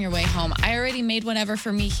McDonald's on your way home. I already made whatever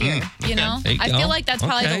for me here. You know? There you I go. feel like that's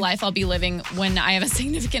probably Okay. the life I'll be living when I have a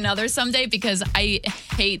significant other someday because I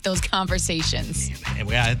hate those conversations.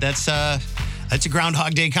 Yeah, that's a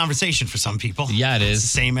Groundhog Day conversation for some people. Yeah, it It's is. the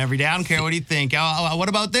same every day. I don't care. What do you think? Oh, what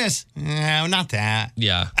about this? No, not that.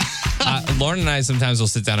 Yeah. Lauren and I sometimes will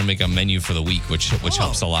sit down and make a menu for the week, which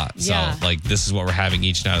helps a lot. Yeah. So, like, this is what we're having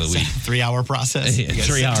each night of the week. 3-hour process. You guys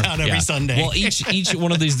 3 sit hours down every Sunday. Well, each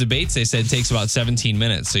one of these debates they said takes about 17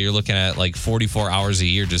 minutes. So you're looking at like 44 hours a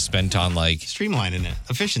year just spent on like streamlining it,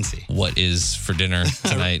 efficiency. What is for dinner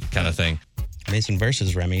tonight kind of thing. Mason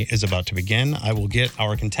versus Remy is about to begin. I will get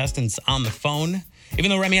our contestants on the phone. Even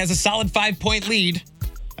though Remy has a solid 5-point lead,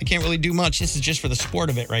 I can't really do much. This is just for the sport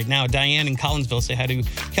of it right now. Diane in Collinsville, say hi to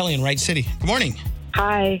Kelly in Wright City. Good morning.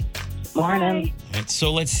 Hi. Morning. All right,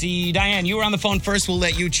 so let's see. Diane, you were on the phone first. We'll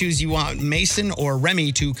let you choose. You want Mason or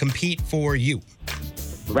Remy to compete for you?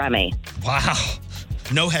 Remy. Wow.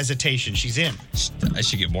 No hesitation. She's in. I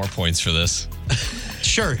should get more points for this.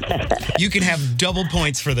 Sure. You can have double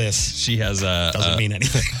points for this. She has a... Doesn't mean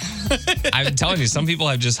anything. I'm telling you, some people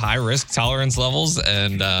have just high risk tolerance levels,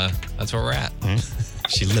 and that's where we're at.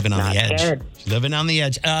 She's living on Not the edge. scared. She's living on the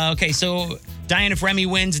edge. Okay, so Diane, if Remy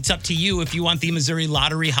wins, it's up to you if you want the Missouri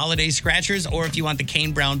Lottery Holiday Scratchers or if you want the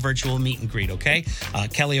Kane Brown Virtual Meet and Greet, okay?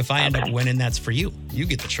 Kelly, if I end up winning, that's for you. You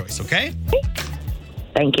get the choice, okay?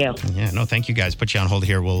 Thank you. Yeah, no, thank you guys. Put you on hold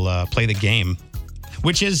here. We'll play the game,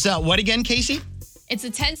 which is what again, Casey? It's a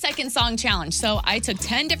 10-second song challenge. So I took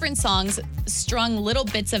 10 different songs, strung little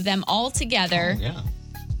bits of them all together Yeah.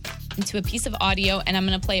 into a piece of audio, and I'm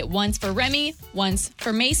going to play it once for Remy, once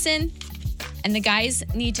for Mason, And the guys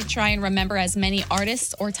need to try and remember as many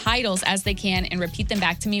artists or titles as they can and repeat them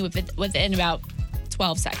back to me within about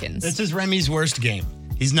 12 seconds. This is Remy's worst game.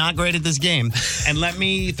 He's not great at this game. And let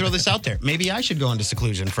me throw this out there. Maybe I should go into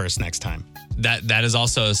seclusion first next time. That is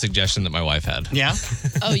also a suggestion that my wife had. Yeah?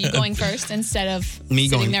 Oh, you going first instead of Me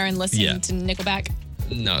sitting going- there and listening Yeah. to Nickelback?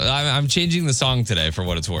 No, I'm changing the song today for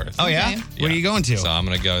what it's worth. Oh, yeah? Okay. Where are you going to? So I'm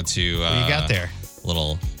going to go to... what do you got there?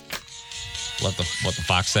 Little... What the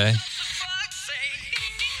fox say?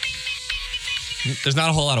 There's not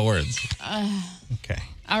a whole lot of words. Okay.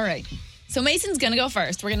 All right. So Mason's going to go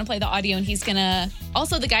first. We're going to play the audio, and he's going to...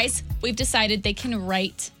 Also, the guys, we've decided they can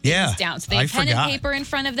write things down. So they have pen and paper in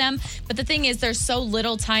front of them. But the thing is, there's so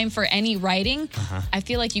little time for any writing. I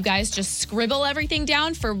feel like you guys just scribble everything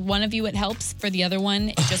down. For one of you, it helps. For the other one,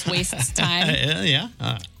 it just wastes time. Yeah.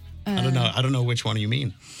 I don't know. I don't know which one you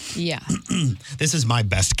mean. Yeah. This is my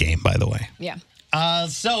best game, by the way. Yeah.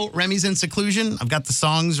 So Remy's in seclusion. I've got the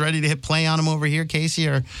songs ready to hit play on them over here. Casey,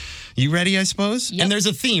 are you ready, I suppose? Yep. And there's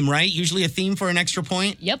a theme, right? Usually a theme for an extra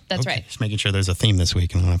point? Yep, that's right. Just making sure there's a theme this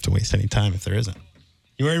week and I don't have to waste any time if there isn't.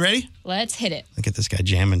 You ready? Let's hit it. Look at this guy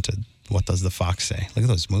jamming to What Does the Fox Say? Look at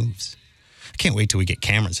those moves. I can't wait till we get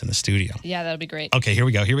cameras in the studio. Yeah, that'll be great. Okay, here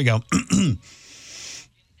we go.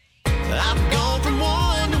 I've gone from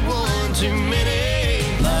one to one too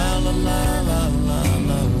many. La la la la la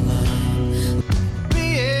la la.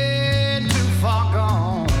 Being too far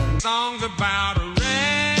gone. Songs about a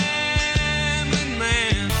rambling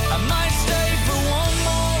man. I might stay for one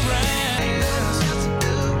more round.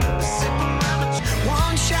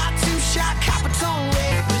 One shot, two shot,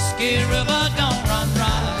 Capitone. Whiskey River don't run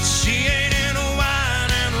dry. She ain't in a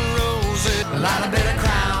wine and a rose. A lot of bitter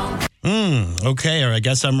crown. Okay, or I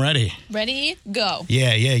guess I'm ready. Ready? Go.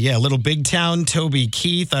 Yeah. Little Big Town, Toby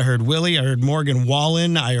Keith. I heard Willie. I heard Morgan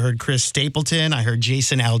Wallen. I heard Chris Stapleton. I heard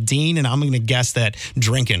Jason Aldean. And I'm going to guess that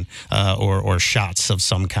drinking or shots of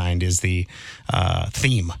some kind is the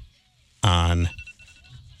theme on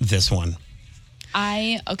this one.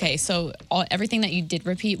 Okay, so everything that you did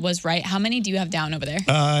repeat was right. How many do you have down over there?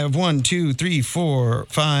 I have 1, 2, 3, 4,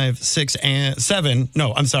 5, 6, and 7.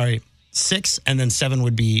 No, I'm sorry. 6, and then 7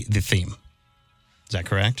 would be the theme. Is that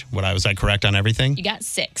correct? Was I correct on everything? You got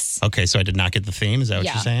 6. Okay, so I did not get the theme. Is that what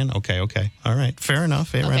Yeah. you're saying? Okay. All right. Fair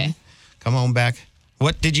enough. Hey, Okay. Remy. Come on back.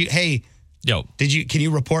 What did you, can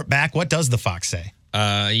you report back? What does the fox say?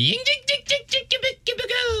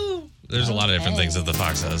 There's a lot of different things that the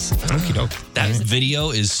fox says. Okie doke. That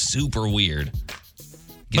video is super weird.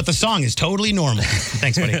 But the song is totally normal.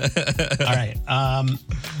 Thanks, buddy. All right.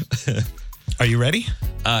 Are you ready?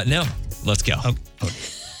 No. Let's go.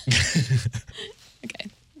 Okay.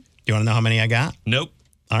 You want to know how many I got? Nope.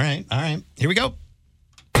 All right. Here we go.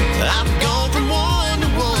 I've gone from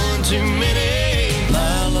one too many.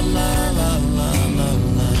 La la la la la la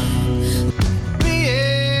la.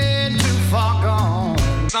 Being too far gone.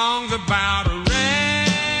 Songs about a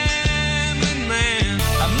rambling man.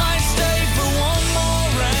 I might stay for one more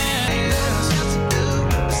round.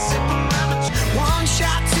 One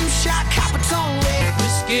shot, two shot, Capitone.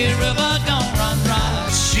 Whiskey River don't run dry.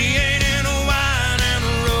 She ain't in a wine and a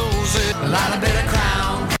rose. A lot of bitter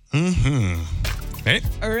crown. Ready?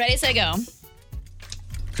 Ready, set, go.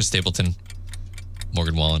 Chris Stapleton,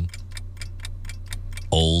 Morgan Wallen,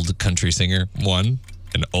 old country singer 1,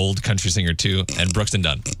 and old country singer 2, and Brooks and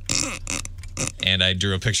Dunn. And I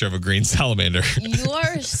drew a picture of a green salamander. You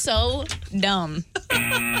are so dumb.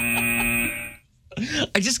 I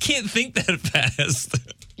just can't think that fast.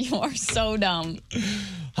 You are so dumb.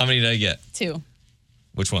 How many did I get? 2.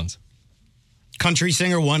 Which ones? Country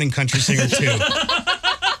Singer 1 and Country Singer 2.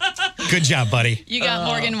 Good job, buddy. You got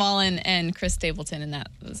Morgan Wallen and Chris Stapleton, and that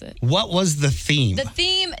was it. What was the theme? The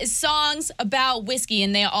theme is songs about whiskey,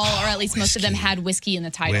 and they all, or at least most of them, had whiskey in the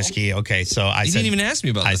title. Whiskey. Okay, so You didn't even ask me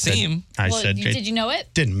about the theme. Did you know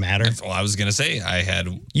it? Didn't matter. Well, I was going to say I had...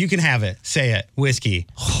 You can have it. Say it. Whiskey.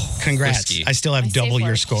 Congrats. Whiskey. I still have double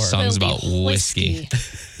your score. Songs about whiskey.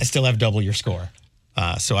 I still have double your score.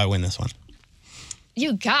 So I win this one.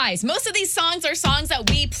 You guys, most of these songs are songs that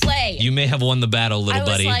we play. You may have won the battle, little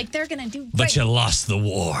buddy. I was like, they're going to do great. But you lost the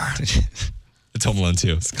war. It's Home Alone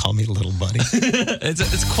 2. Call me little buddy.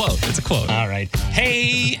 It's a quote. It's a quote. All right.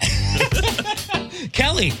 Hey,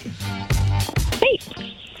 Kelly. Hey.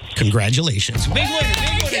 Congratulations. Big winner.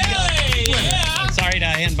 Kelly! Yeah. Sorry,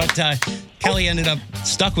 Diane, but Kelly ended up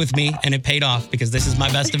stuck with me, and it paid off because this is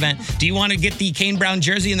my best event. Do you want to get the Kane Brown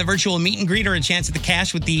jersey and the virtual meet and greet, or a chance at the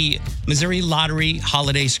cash with the Missouri Lottery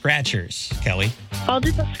Holiday Scratchers, Kelly? I'll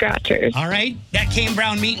do the scratchers. All right. That Kane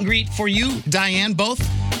Brown meet and greet for you, Diane, both.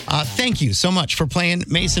 Thank you so much for playing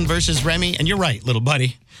Mason versus Remy. And you're right, little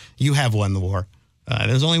buddy. You have won the war.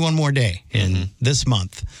 There's only one more day in this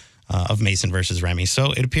month of Mason versus Remy.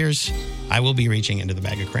 So it appears I will be reaching into the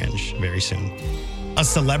bag of cringe very soon. A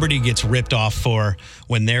celebrity gets ripped off for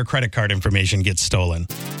when their credit card information gets stolen.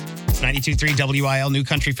 It's 92.3 WIL, New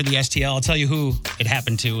Country for the STL. I'll tell you who it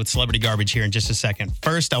happened to with Celebrity Garbage here in just a second.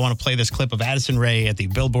 First, I want to play this clip of Addison Rae at the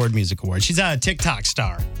Billboard Music Awards. She's a TikTok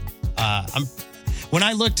star. When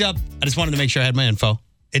I looked up, I just wanted to make sure I had my info.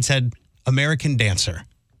 It said American Dancer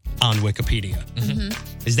on Wikipedia.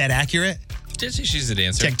 Is that accurate? She's a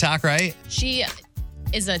dancer. TikTok, right? She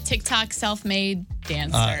is a TikTok self-made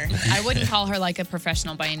dancer. I wouldn't call her like a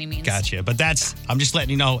professional by any means. Gotcha. But I'm just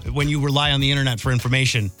letting you know, when you rely on the internet for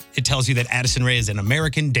information, it tells you that Addison Rae is an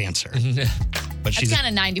American dancer. But she's kind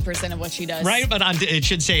of 90% of what she does. Right, but it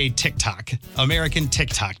should say TikTok, American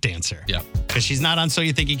TikTok dancer. Yeah. Because she's not on So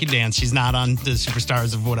You Think You Can Dance. She's not on the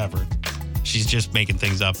Superstars of whatever. She's just making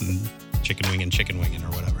things up and chicken winging or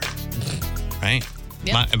whatever. Right?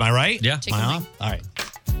 Yep. Am I right? Yeah. Am I on? All right.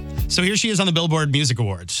 So here she is on the Billboard Music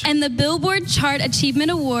Awards. And the Billboard Chart Achievement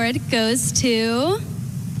Award goes to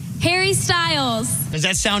Harry Styles. Does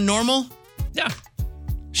that sound normal? Yeah.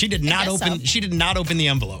 She did not open. So. She did not open the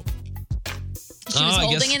envelope. She was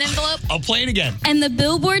holding an envelope. I'll play it again. And the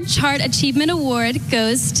Billboard Chart Achievement Award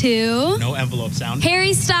goes to No envelope sound.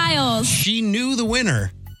 Harry Styles. She knew the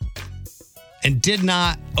winner and did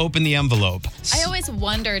not open the envelope. I always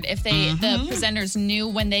wondered if the presenters knew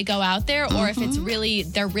when they go out there, or if it's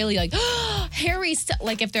they're really like, Harry,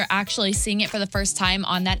 like if they're actually seeing it for the first time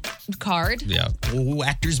on that card. Yeah. Oh,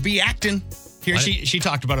 actors be acting. Here she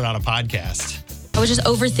talked about it on a podcast. I was just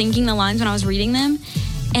overthinking the lines when I was reading them.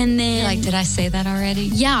 And then did I say that already?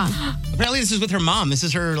 Yeah. Apparently this is with her mom. This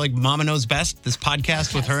is her Mama Knows Best, this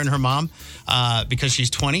podcast with her and her mom, because she's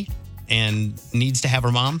 20 and needs to have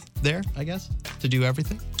her mom there, I guess, to do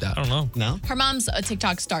everything. I don't know. No? Her mom's a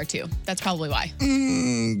TikTok star too. That's probably why.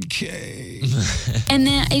 Okay. And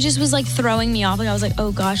then it just was throwing me off. I was like,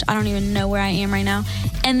 oh gosh, I don't even know where I am right now.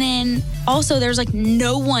 And then also there's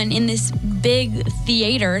no one in this big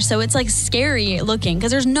theater. So it's scary looking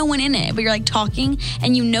because there's no one in it, but you're talking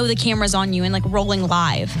and you know the camera's on you and rolling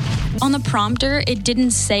live. On the prompter, it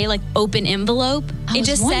didn't say open envelope. It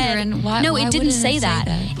just said, no, it didn't say that.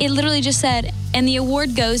 It literally just said, and the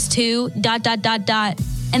award goes to ...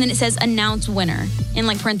 And then it says announce winner in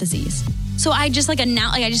parentheses. So I just I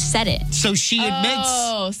just said it. So she admits.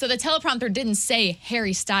 Oh, so the teleprompter didn't say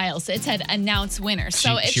Harry Styles. It said announce winner.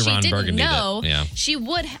 So if she Ron didn't Burgundy know, yeah. she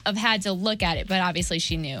would have had to look at it, but obviously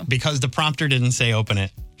she knew. Because the prompter didn't say open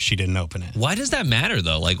it, she didn't open it. Why does that matter,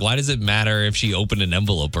 though? Why does it matter if she opened an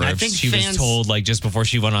envelope or if she was told, just before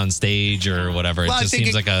she went on stage or whatever? Well, it just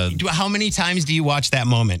seems How many times do you watch that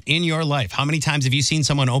moment in your life? How many times have you seen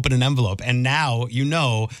someone open an envelope? And now you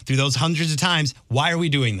know, through those hundreds of times, why are we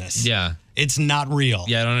doing this? Yeah. It's not real.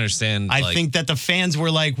 Yeah, I don't understand. I think that the fans were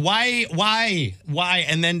like, why?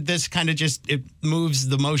 And then this kind of it moves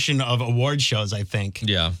the motion of award shows, I think.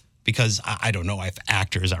 Yeah. Because I don't know if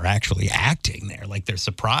actors are actually acting there. They're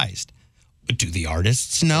surprised. But do the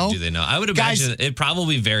artists know? Do they know? I would imagine it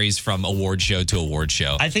probably varies from award show to award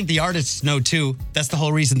show. I think the artists know, too. That's the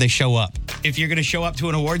whole reason they show up. If you're going to show up to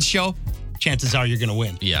an awards show, chances are you're going to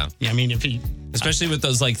win. Yeah. I mean, especially with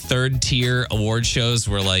those third tier award shows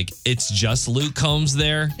where it's just Luke Combs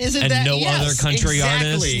there other country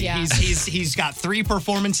artist. Yeah. He's got 3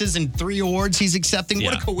 performances and 3 awards he's accepting.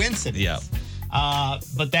 Yeah. What a coincidence. Yeah.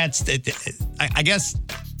 But that's it. I guess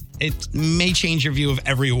it may change your view of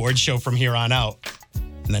every award show from here on out,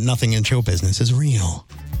 and that nothing in show business is real.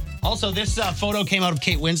 Also, this photo came out of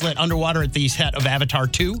Kate Winslet underwater at the set of Avatar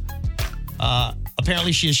 2.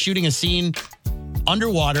 Apparently, she is shooting a scene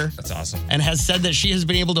underwater. That's awesome. And has said that she has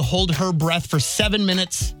been able to hold her breath for 7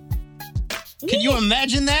 minutes. Can you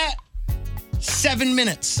imagine that? 7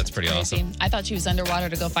 minutes. That's pretty awesome. I thought she was underwater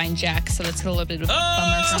to go find Jack, so that's a little bit of a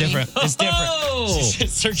bummer for It's different. me. It's different.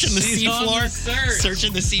 She's searching the seafloor.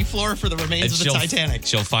 Searching the seafloor for the remains of the Titanic.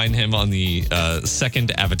 She'll find him on the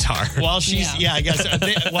second Avatar. While she's, I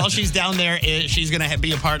guess, while she's down there, she's going to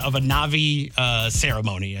be a part of a Na'vi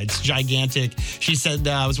ceremony. It's gigantic. She said,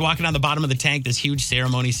 I was walking on the bottom of the tank. This huge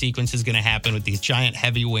ceremony sequence is going to happen with these giant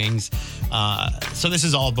heavy wings. So this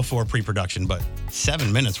is all before pre-production, but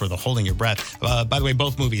 7 minutes worth of holding your breath. By the way,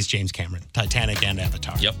 both movies, James Cameron, Titanic and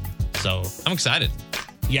Avatar. Yep. So I'm excited.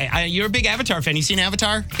 Yeah, you're a big Avatar fan. You seen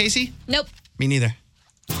Avatar, Casey? Nope. Me neither.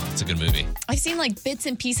 It's a good movie. I've seen bits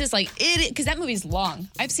and pieces because that movie's long.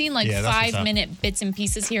 I've seen 5-minute bits and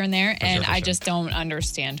pieces here and there, and I just don't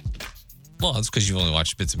understand. Well, it's because you've only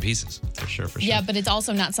watched bits and pieces. For sure. Yeah, but it's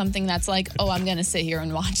also not something that's like, oh, I'm going to sit here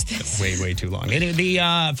and watch this. Way too long.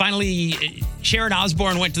 Finally, Sharon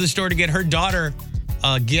Osbourne went to the store to get her daughter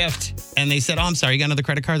a gift, and they said, oh, I'm sorry, you got another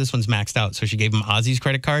credit card? This one's maxed out. So she gave him Ozzy's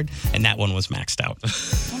credit card, and that one was maxed out.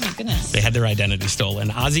 Oh, my goodness. They had their identity stolen.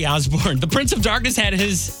 Ozzy Osbourne, the Prince of Darkness, had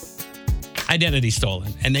his identity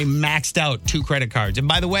stolen, and they maxed out 2 credit cards. And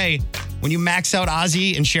by the way, when you max out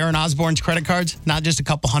Ozzy and Sharon Osbourne's credit cards, not just a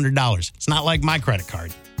couple $100. It's not like my credit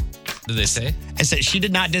card. Did they say? I said she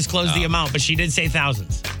did not disclose the amount, but she did say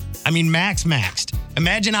thousands. I mean, maxed.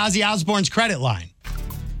 Imagine Ozzy Osbourne's credit line.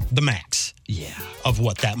 The max. Yeah. Of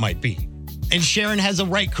what that might be. And Sharon has a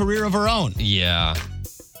right career of her own. Yeah.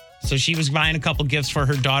 So she was buying a couple gifts for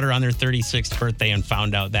her daughter on their 36th birthday and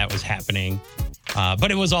found out that was happening.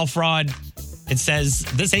 But it was all fraud. It says,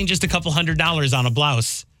 this ain't just a couple $100 on a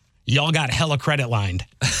blouse. Y'all got hella credit lined.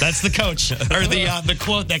 That's the coach, or the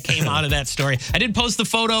quote that came out of that story. I did post the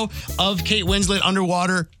photo of Kate Winslet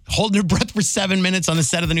underwater, holding her breath for 7 minutes on the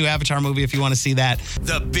set of the new Avatar movie, if you want to see that.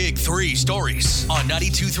 The Big 3 stories on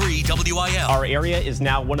 92.3 WIL. Our area is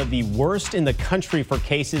now one of the worst in the country for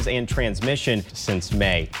cases and transmission since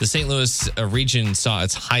May. The St. Louis region saw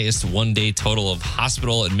its highest one-day total of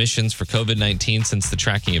hospital admissions for COVID-19 since the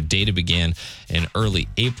tracking of data began in early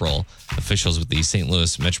April. Officials with the St.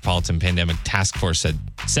 Louis Metropolitan Pandemic Task Force said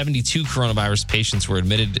 72 coronavirus patients were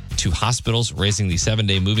admitted to hospitals, raising the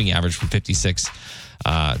 7-day moving average from 56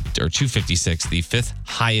 or 256, the 5th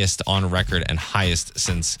highest on record and highest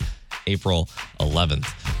since April 11th.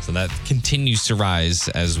 So that continues to rise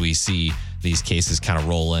as we see these cases kind of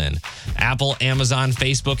roll in. Apple, Amazon,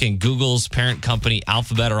 Facebook, and Google's parent company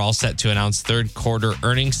Alphabet are all set to announce third quarter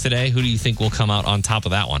earnings today. Who do you think will come out on top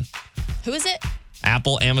of that one? Who is it?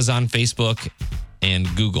 Apple, Amazon, Facebook, and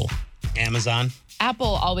Google. Amazon. Apple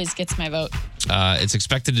always gets my vote. It's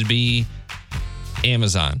expected to be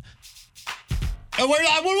Amazon. What do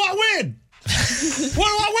I win? What do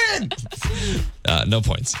I win? No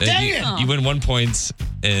points. Dang it. You win 1 point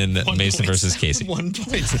in Mason versus Casey. 1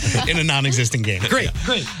 point in a non-existent game. Great.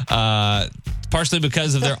 Partially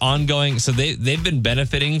because of their ongoing, so they've been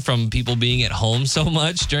benefiting from people being at home so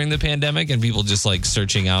much during the pandemic and people just like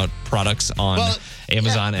searching out products on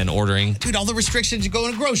Amazon and ordering. Dude, all the restrictions, you go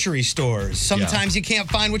in grocery stores. Sometimes you can't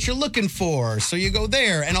find what you're looking for, so you go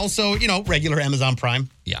there. And also, regular Amazon Prime.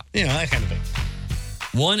 Yeah. That kind of thing.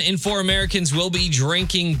 1 in 4 Americans will be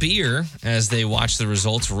drinking beer as they watch the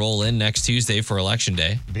results roll in next Tuesday for Election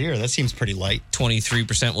Day. Beer, that seems pretty light.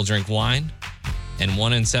 23% will drink wine. And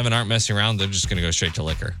 1 in 7 aren't messing around. They're just going to go straight to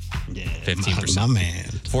liquor. Yeah, 15%. My man.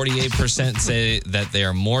 48% say that they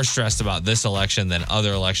are more stressed about this election than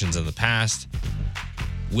other elections in the past.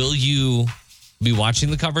 Will you be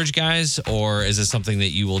watching the coverage, guys? Or is this something that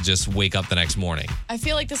you will just wake up the next morning? I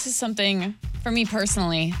feel like this is something, for me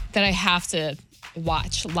personally, that I have to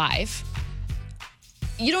watch live.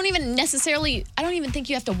 You don't even necessarily, I don't even think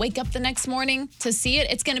you have to wake up the next morning to see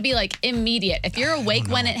it. It's going to be like immediate. If you're awake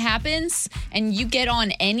when it happens and you get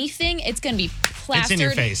on anything, it's going to be plastered it's in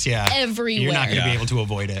your face, everywhere. You're not going to be able to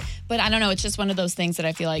avoid it. But I don't know. It's just one of those things that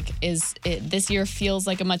I feel like this year feels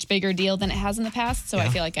like a much bigger deal than it has in the past. So I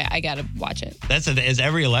feel like I got to watch it. As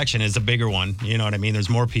every election is a bigger one. You know what I mean? There's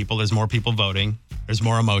more people voting. There's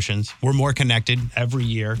more emotions. We're more connected every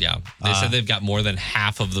year. Yeah. They said they've got more than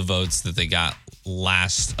half of the votes that they got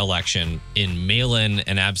last election in mail-in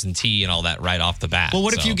and absentee and all that right off the bat. Well,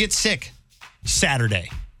 what if you get sick Saturday?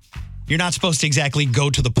 You're not supposed to exactly go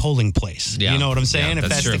to the polling place. Yeah. You know what I'm saying? Yeah, if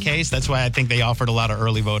that's true. the case, that's why I think they offered a lot of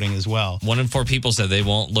early voting as well. 1 in 4 people said they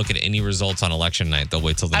won't look at any results on election night. They'll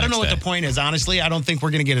wait till the next day. I don't know what the point is, honestly. I don't think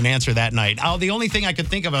we're going to get an answer that night. The only thing I could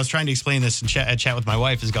think of, I was trying to explain this in chat with my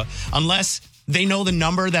wife, is unless they know the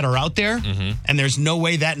number that are out there, and there's no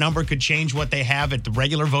way that number could change what they have at the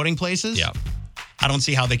regular voting places. Yeah. I don't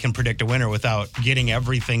see how they can predict a winner without getting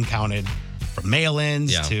everything counted from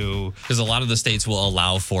mail-ins to... Because a lot of the states will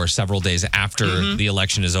allow for several days after the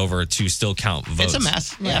election is over to still count votes. It's a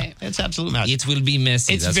mess. Right. Yeah, it's an absolute mess. It will be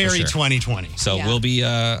messy. It's that's very for sure. 2020. So we'll be,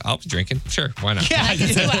 I'll be drinking. Sure, why not? Yeah. I can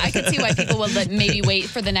see why people would maybe wait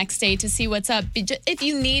for the next day to see what's up. If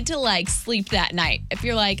you need to sleep that night, if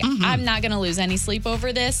you're like, I'm not going to lose any sleep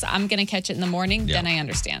over this, I'm going to catch it in the morning, then I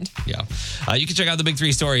understand. Yeah. You can check out the big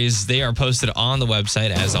 3 stories. They are posted on the website,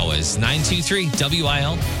 as always,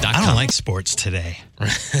 923WIL.com. I don't like sports today.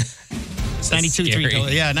 It's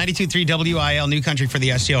 92.3, 92.3 WIL, New Country for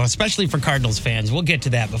the STO, especially for Cardinals fans. We'll get to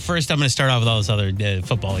that. But first, I'm going to start off with all this other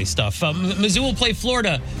football-y stuff. Mizzou will play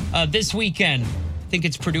Florida this weekend. I think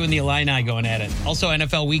it's Purdue and the Illini going at it. Also,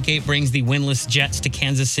 NFL Week 8 brings the winless Jets to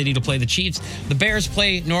Kansas City to play the Chiefs. The Bears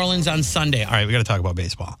play New Orleans on Sunday. All right, we got to talk about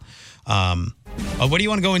baseball. What do you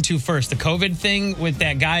want to go into first? The COVID thing with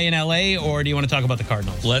that guy in LA, or do you want to talk about the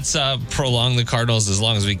Cardinals? Let's prolong the Cardinals as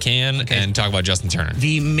long as we can and talk about Justin Turner.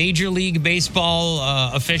 The Major League Baseball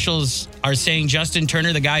officials are saying Justin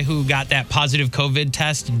Turner, the guy who got that positive COVID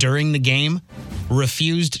test during the game,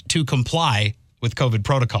 refused to comply with COVID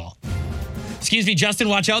protocol. Excuse me, Justin,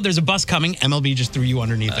 watch out. There's a bus coming. MLB just threw you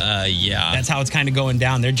underneath it. Yeah. That's how it's kind of going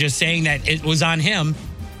down. They're just saying that it was on him.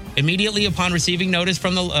 Immediately upon receiving notice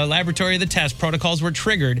from the laboratory of the test, protocols were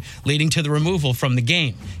triggered, leading to the removal from the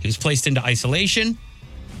game. He was placed into isolation.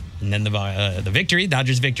 And then the victory,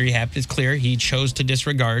 Dodgers victory, is clear. He chose to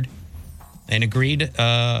disregard and agreed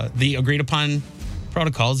the agreed upon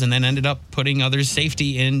protocols, and then ended up putting others'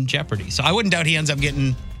 safety in jeopardy. So I wouldn't doubt he ends up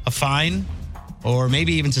getting a fine or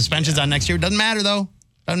maybe even suspensions on next year. Doesn't matter, though.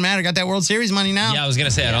 Doesn't matter. Got that World Series money now. Yeah, I was going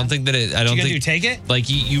to say, I don't think that it... I don't think you take it? Like,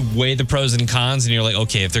 you weigh the pros and cons, and you're like,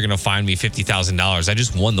 okay, if they're going to fine me $50,000, I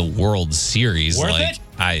just won the World Series. Worth like, it?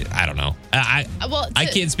 I don't know. I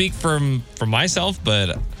can't speak for myself,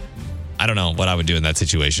 but I don't know what I would do in that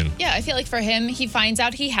situation. Yeah, I feel like for him, he finds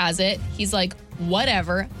out he has it. He's like,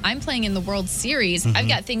 whatever. I'm playing in the World Series. I've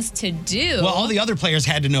got things to do. Well, all the other players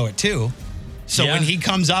had to know it, too. So when he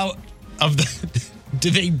comes out of the... Do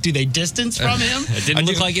they distance from him? It didn't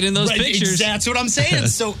look like it in those pictures. That's what I'm saying.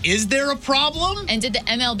 So is there a problem? And did the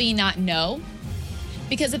MLB not know?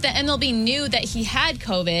 Because if the MLB knew that he had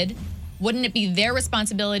COVID, wouldn't it be their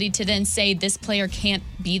responsibility to then say this player can't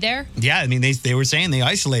be there? Yeah, I mean, they were saying they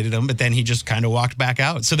isolated him, but then he just kind of walked back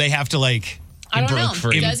out. So they have to, like... I don't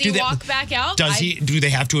know. Does he walk back out? Do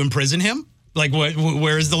they have to imprison him? Like,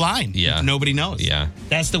 where is the line? Yeah. Nobody knows. Yeah.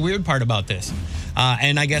 That's the weird part about this.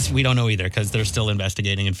 And I guess we don't know either because they're still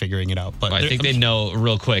investigating and figuring it out. But I think they know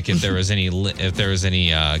real quick if there was any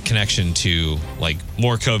connection to like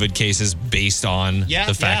more COVID cases based on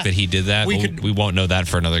the fact that he did that. We won't know that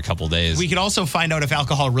for another couple days. We could also find out if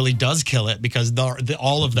alcohol really does kill it because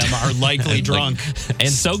all of them are likely drunk and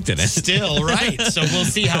soaked in it. Still, right? So we'll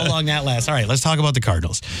see how long that lasts. All right, let's talk about the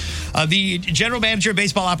Cardinals. The general manager of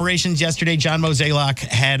baseball operations yesterday, John Mozeliak,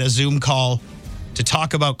 had a Zoom call to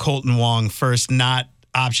talk about Colton Wong first, not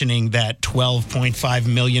optioning that $12.5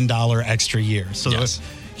 million extra year. So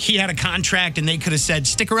he had a contract and they could have said,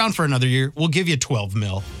 stick around for another year. We'll give you $12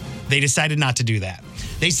 million. They decided not to do that.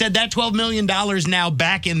 They said that $12 million now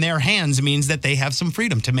back in their hands means that they have some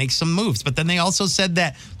freedom to make some moves. But then they also said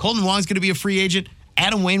that Colton Wong's going to be a free agent.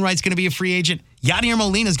 Adam Wainwright's going to be a free agent. Yadi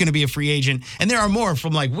Molina's going to be a free agent. And there are more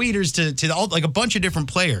from like Wieters to all, like a bunch of different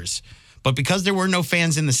players. But because there were no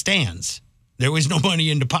fans in the stands, there was no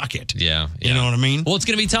money in the pocket. Yeah. You know what I mean? Well, it's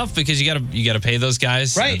going to be tough because you got to pay those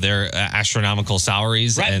guys their astronomical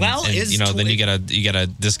salaries. Right. And, then you got to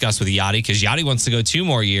discuss with Yadi because Yadi wants to go 2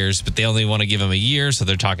 more years, but they only want to give him a year, so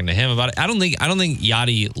they're talking to him about it. I don't think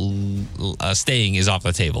Yadi staying is off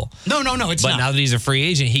the table. No, it's not. But now that he's a free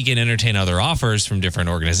agent, he can entertain other offers from different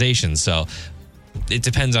organizations. So it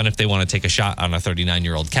depends on if they want to take a shot on a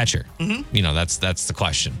 39-year-old catcher. Mm-hmm. You know, that's the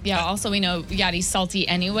question. Yeah, also we know Yadi's salty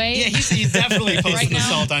anyway. Yeah, he's definitely posting the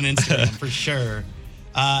salt on Instagram for sure.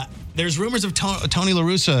 There's rumors of Tony La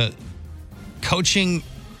Russa coaching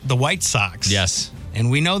the White Sox. Yes.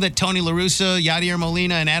 And we know that Tony La Russa, Yadier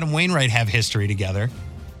Molina, and Adam Wainwright have history together.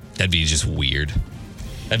 That'd be just weird.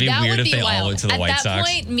 That'd be weird if they all went to the White Sox. At that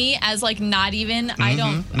point, me as like not even,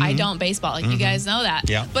 I don't baseball. Like you guys know that.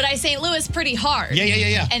 Yeah. But I St. Louis pretty hard.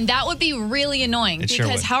 Yeah. And that would be really annoying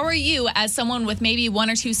because how are you as someone with maybe 1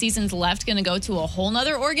 or 2 seasons left going to go to a whole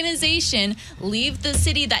nother organization, leave the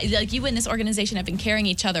city that like you and this organization have been carrying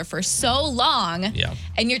each other for so long. Yeah.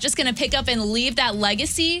 And you're just going to pick up and leave that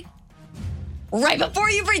legacy right before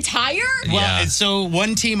you retire? Well, so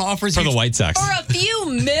one team offers for the White Sox. For a few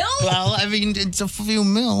mil? Well, I mean, it's a few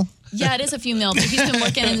mil. Yeah, it is a few mil, but he's been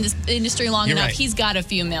working in this industry long enough. Right. He's got a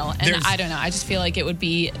few mil. And I don't know. I just feel like it would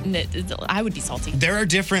be, I would be salty. There are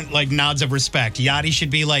different like nods of respect. Yadi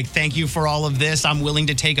should be like, thank you for all of this. I'm willing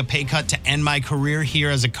to take a pay cut to end my career here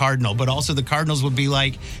as a Cardinal. But also the Cardinals would be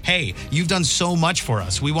like, hey, you've done so much for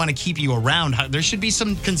us. We want to keep you around. There should be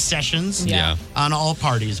some concessions on all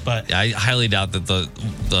parties. But I highly doubt that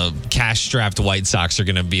the cash-strapped White Sox are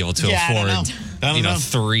going to be able to afford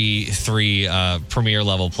three premier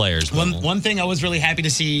level players. One thing I was really happy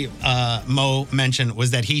to see Mo mention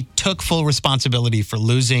was that he took full responsibility for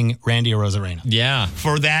losing Randy Arozarena. Yeah.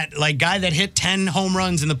 For that guy that hit 10 home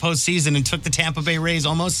runs in the postseason and took the Tampa Bay Rays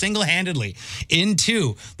almost single-handedly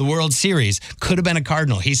into the World Series. Could have been a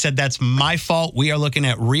Cardinal. He said, that's my fault. We are looking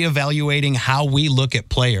at reevaluating how we look at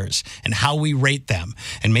players and how we rate them.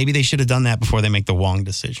 And maybe they should have done that before they make the Wong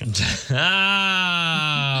decision. Oh,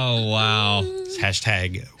 wow.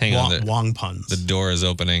 Hashtag Hang on, Wong puns. The door is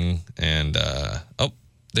opening, and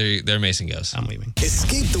there Mason goes. I'm leaving.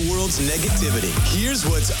 Escape the world's negativity. Here's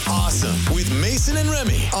what's awesome with Mason and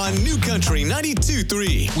Remy on New Country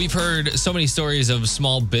 92.3. We've heard so many stories of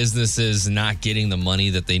small businesses not getting the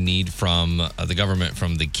money that they need from the government,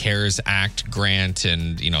 from the CARES Act grant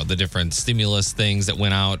and, the different stimulus things that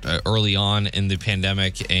went out early on in the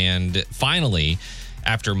pandemic. And finally,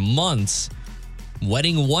 after months,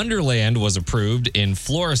 Wedding Wonderland was approved in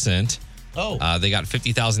Florissant. They got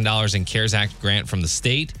 $50,000 in CARES Act grant from the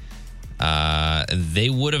state. They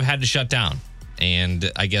would have had to shut down.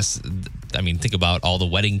 And I guess, think about all the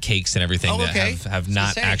wedding cakes and everything that have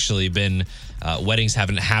not actually been, weddings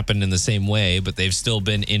haven't happened in the same way, but they've still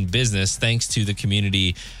been in business thanks to the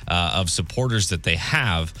community of supporters that they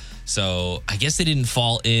have. So I guess they didn't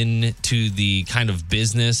fall into the kind of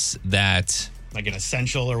business that... like an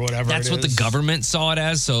essential or whatever. That's what the government saw it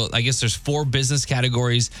as. So I guess there's 4 business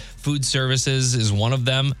categories. Food services is one of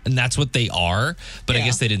them, and that's what they are. But I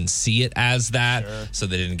guess they didn't see it as that, so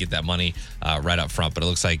they didn't get that money right up front. But it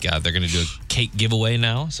looks like they're going to do a cake giveaway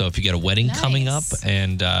now. So if you get a wedding coming up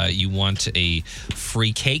and you want a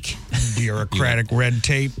free cake, bureaucratic red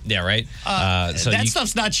tape. Yeah, right. So that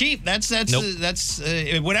stuff's not cheap. That's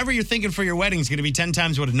whatever you're thinking for your wedding is going to be 10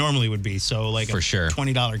 times what it normally would be. So like for sure,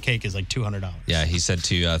 $20 cake is like $200. Yeah, he said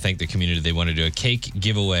to thank the community. They want to do a cake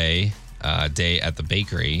giveaway day at the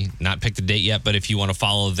bakery. Not picked the date yet, but if you want to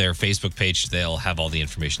follow their Facebook page, they'll have all the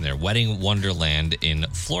information there. Wedding Wonderland in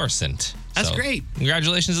Florissant. That's great.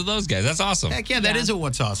 Congratulations to those guys. That's awesome. Heck yeah, that is a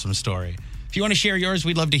What's Awesome story. If you want to share yours,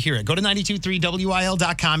 we'd love to hear it. Go to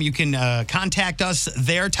 923wil.com. You can contact us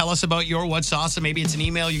there. Tell us about your What's Awesome. Maybe it's an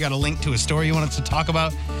email. You got a link to a story you want us to talk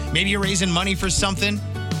about. Maybe you're raising money for something.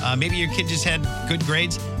 Maybe your kid just had good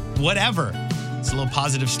grades. Whatever. It's a little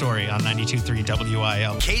positive story on 92.3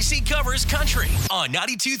 WIL. Casey covers country on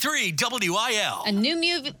 92.3 WIL.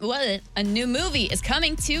 A new movie is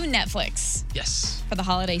coming to Netflix. Yes. For the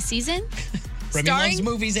holiday season. Remy loves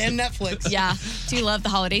movies and Netflix. Yeah. Do you love the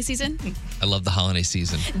holiday season? I love the holiday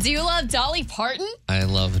season. Do you love Dolly Parton? I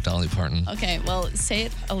love Dolly Parton. Okay, well, say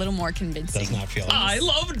it a little more convincing. Does not feel like I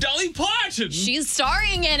love Dolly Parton. She's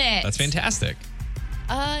starring in it. That's fantastic.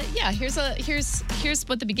 Yeah, here's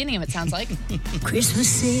what the beginning of it sounds like.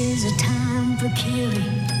 Christmas is a time for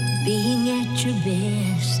caring, being at your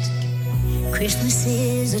best. Christmas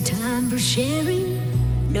is a time for sharing,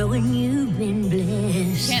 knowing you've been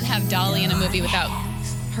blessed. Can't have Dolly in a movie without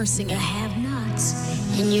her singing.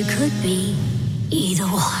 Have-nots, and you could be either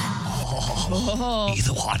one.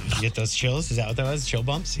 Either one. You get those chills? Is that what that was? Chill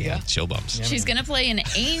bumps? Yeah, chill bumps. Yeah, she's going to play an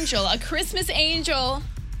angel, a Christmas angel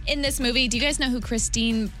in this movie. Do you guys know who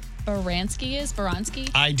Christine Baranski is? Baranski?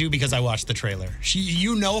 I do because I watched the trailer.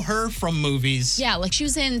 You know her from movies. Yeah, like she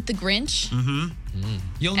was in The Grinch. Mm-hmm.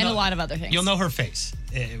 And a lot of other things. You'll know her face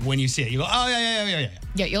when you see it. You go, oh, yeah.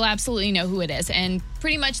 Yeah, you'll absolutely know who it is. And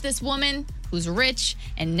pretty much this woman who's rich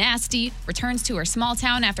and nasty returns to her small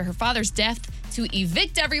town after her father's death to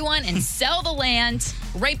evict everyone and sell the land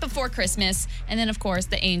right before Christmas. And then, of course,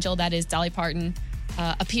 the angel, that is Dolly Parton,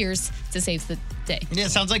 appears to save the day. Yeah,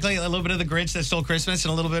 it sounds like a little bit of The Grinch That Stole Christmas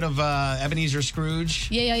and a little bit of Ebenezer Scrooge.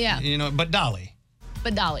 Yeah. But Dolly.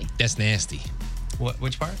 That's nasty.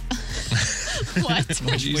 Which part? What?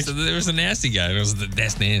 There was a nasty guy. It was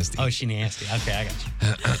that's nasty. Oh, she nasty. Okay, I got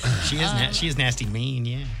you. She is nasty mean,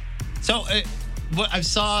 yeah. So, I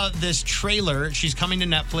saw this trailer. She's coming to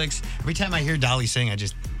Netflix. Every time I hear Dolly sing, I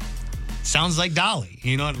just sounds like Dolly.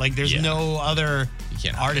 Like there's no other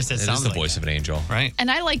artist that sounds like the voice of an angel, right?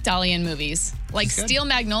 And I like Dolly in movies, like Steel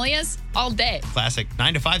Magnolias, all day. Classic.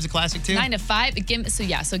 9 to 5's a classic too. 9 to 5.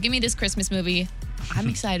 So give me this Christmas movie. I'm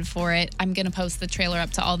excited for it. I'm going to post the trailer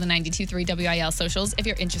up to all the 92.3 WIL socials if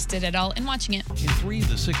you're interested at all in watching it. In 3 of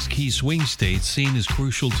the 6 key swing states seen as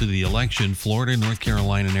crucial to the election, Florida, North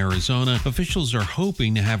Carolina, and Arizona, officials are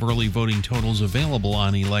hoping to have early voting totals available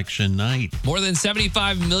on election night. More than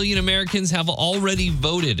 75 million Americans have already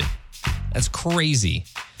voted. That's crazy.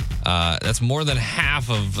 That's more than half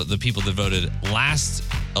of the people that voted last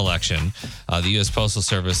election. The U.S. Postal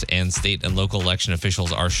Service and state and local election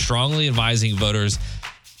officials are strongly advising voters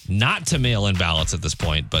not to mail in ballots at this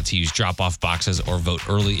point, but to use drop-off boxes or vote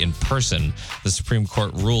early in person. The Supreme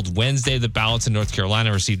Court ruled Wednesday that ballots in North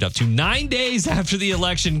Carolina received up to 9 days after the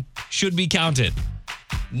election should be counted.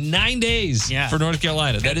 9 days for North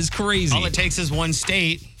Carolina. That is crazy. All it takes is one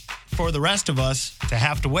state for the rest of us to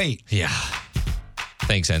have to wait. Yeah.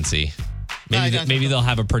 Thanks, NC. Maybe they'll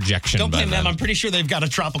have a projection. Don't blame by them. then. I'm pretty sure they've got a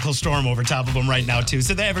tropical storm over top of them right now, too.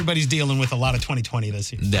 So everybody's dealing with a lot of 2020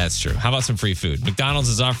 this year. That's true. How about some free food? McDonald's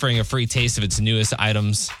is offering a free taste of its newest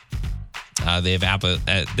items. They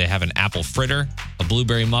have an apple fritter, a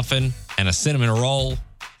blueberry muffin, and a cinnamon roll.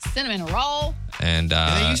 Cinnamon roll. And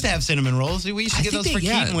they used to have cinnamon rolls. We used to get those for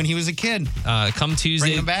Keaton when he was a kid. Come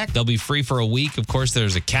Tuesday, they'll be free for a week. Of course,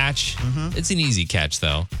 there's a catch. It's an easy catch,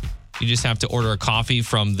 though. You just have to order a coffee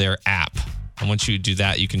from their app. And once you do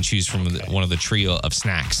that, you can choose from one of the trio of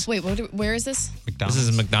snacks. Wait, where is this? McDonald's. This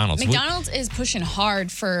is McDonald's. McDonald's is pushing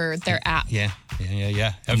hard for their app. Yeah.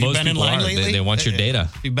 Have you Most been in people line are. lately? They want your data.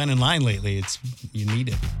 If you've been in line lately, you need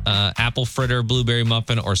it. Apple fritter, blueberry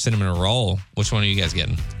muffin, or cinnamon roll. Which one are you guys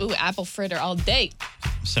getting? Ooh, apple fritter all day.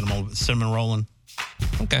 Cinnamon rolling.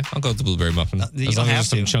 Okay, I'll go with the blueberry muffin. You As long don't as have there's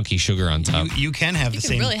some to. chunky sugar on top. You can have the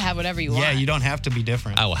same. You can really have whatever you want. Yeah, you don't have to be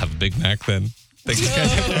different. I will have a Big Mac then.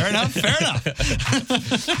 Fair enough.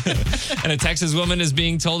 And a Texas woman is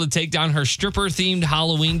being told to take down her stripper-themed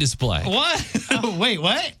Halloween display. What? Wait,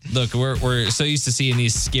 what? Look, we're so used to seeing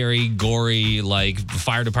these scary, gory, like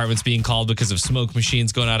fire departments being called because of smoke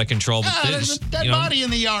machines going out of control. But There's a dead body in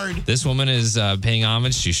the yard. This woman is paying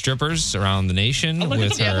homage to strippers around the nation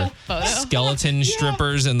with her skeleton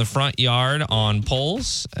strippers in the front yard on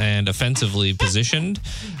poles and offensively positioned.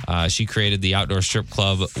 She created the outdoor strip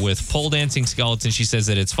club with pole dancing skeletons. She says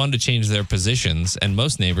that it's fun to change their positions, and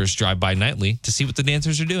most neighbors drive by nightly to see what the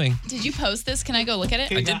dancers are doing. Did you post this? Can I go look at it?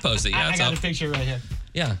 I did post it. Yeah, I got a picture right here.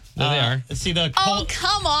 Yeah, there they are. See the Oh,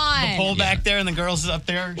 come on. the pole back there and the girls up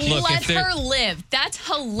there. Look, Let her live. That's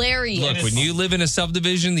hilarious. Look, when you live in a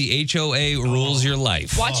subdivision, the HOA rules your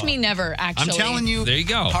life. Watch me never, actually. I'm telling you. There you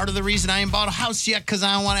go. Part of the reason I ain't bought a house yet because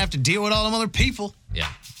I don't want to have to deal with all them other people. Yeah.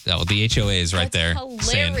 No, the HOA is right there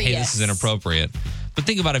saying, hey, this is inappropriate. But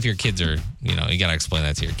think about if your kids are, you got to explain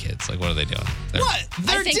that to your kids. Like, what are they doing? What?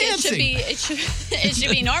 They're I think dancing. it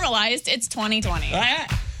should be normalized. It's 2020.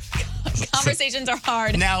 Conversations are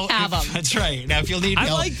hard. Now, have them. That's right. Now, if you'll need me,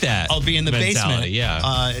 I like that I'll be in the mentality,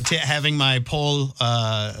 basement. Having my pole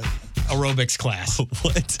aerobics class.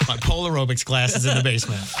 What? My pole aerobics class is in the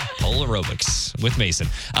basement. Pole aerobics with Mason.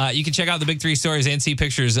 You can check out the big three stories and see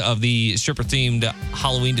pictures of the stripper-themed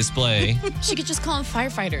Halloween display. She could just call them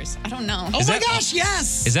firefighters. I don't know. Oh my gosh,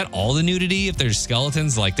 yes. Is that all the nudity? If there's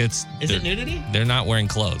skeletons, like that's... Is it nudity? They're not wearing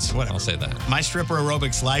clothes. Whatever. I'll say that. My stripper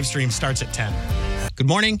aerobics live stream starts at 10. Good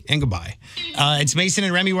morning and goodbye. It's Mason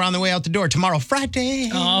and Remy. We're on the way out the door. Tomorrow, Friday.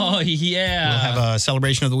 Oh, yeah. We'll have a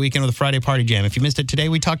celebration of the weekend with a Friday Party Jam. If you missed it today,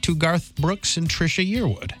 we talked to Garth Brooks and Trisha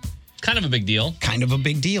Yearwood. Kind of a big deal. Kind of a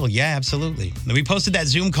big deal. Yeah, absolutely. And we posted that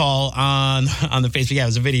Zoom call on the Facebook. Yeah, it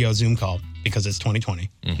was a video Zoom call because it's 2020,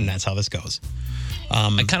 and that's how this goes.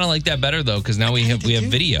 I kind of like that better, though, because now we have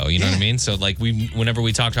video. You know what I mean? So, like, whenever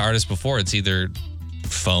we talk to artists before, it's either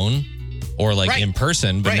phone or in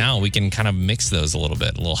person, but now we can kind of mix those a little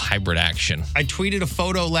bit, a little hybrid action. I tweeted a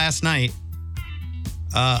photo last night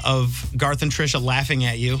of Garth and Trisha laughing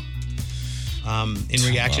at you in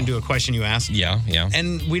reaction to a question you asked. Yeah.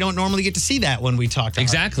 And we don't normally get to see that when we talk to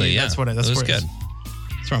Exactly, artists. yeah. That's that was where good.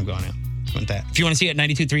 That's where I'm going at. With that. If you want to see it,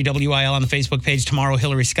 92.3 WIL on the Facebook page. Tomorrow,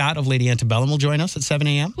 Hillary Scott of Lady Antebellum will join us at 7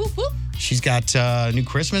 a.m. Whoop, whoop. She's got new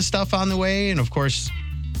Christmas stuff on the way. And, of course,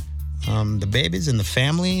 the babies and the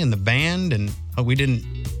family and the band. And I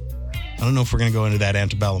don't know if we're going to go into that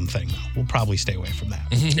Antebellum thing, though. We'll probably stay away from that.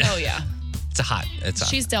 Oh, yeah. It's hot.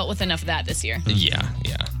 She's dealt with enough of that this year. Yeah.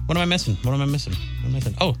 What am I missing?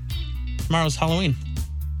 Oh, tomorrow's Halloween.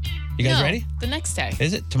 You guys ready? The next day.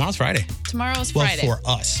 Is it? Tomorrow's Friday. Tomorrow's Friday. Well, for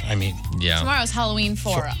us, I mean. Yeah. Tomorrow's Halloween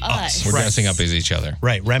for us. We're dressing up as each other.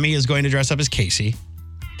 Right. Remy is going to dress up as Casey.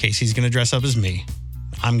 Casey's going to dress up as me.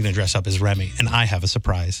 I'm going to dress up as Remy, and I have a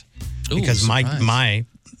surprise. Ooh, because surprise.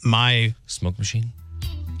 my smoke machine.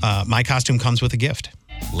 My costume comes with a gift.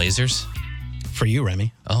 Lasers for you,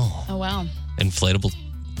 Remy. Oh wow. Inflatable,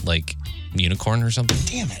 unicorn or something.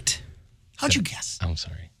 Damn it! How'd you guess? I'm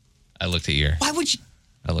sorry. I looked at your. Why would you?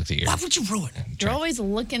 I looked at your. Why would you ruin it? You're always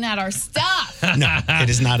looking at our stuff. No, it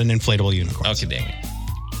is not an inflatable unicorn. Okay, dang it.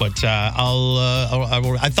 But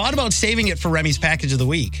I thought about saving it for Remy's package of the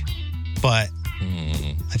week, but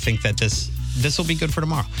I think that this will be good for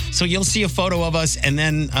tomorrow. So you'll see a photo of us, and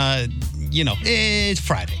then it's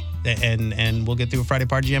Friday, and we'll get through a Friday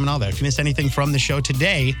Party Jam and all that. If you missed anything from the show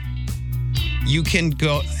today, you can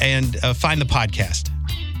go and find the podcast.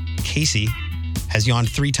 Casey has yawned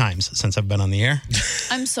 3 times since I've been on the air.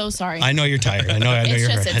 I'm so sorry. I know you're tired. I know you're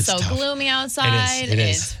hurt. It's so tough. Gloomy outside. It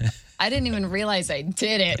is. I didn't even realize I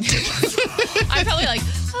did it. I'm probably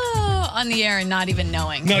on the air and not even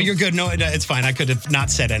knowing. No, you're good. No, it's fine. I could have not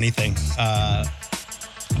said anything.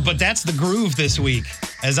 But that's the groove this week.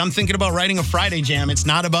 as I'm thinking about writing a Friday jam, it's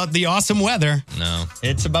not about the awesome weather. No.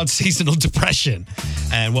 It's about seasonal depression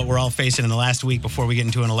and what we're all facing in the last week before we get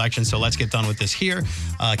into an election. So let's get done with this here.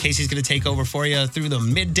 Casey's going to take over for you through the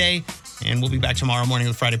midday, and we'll be back tomorrow morning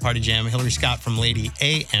with Friday Party Jam. Hillary Scott from Lady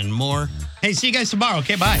A and more. Hey, see you guys tomorrow.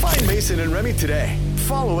 Okay, bye. Find Mason and Remy today.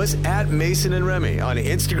 Follow us at Mason and Remy on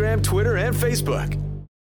Instagram, Twitter, and Facebook.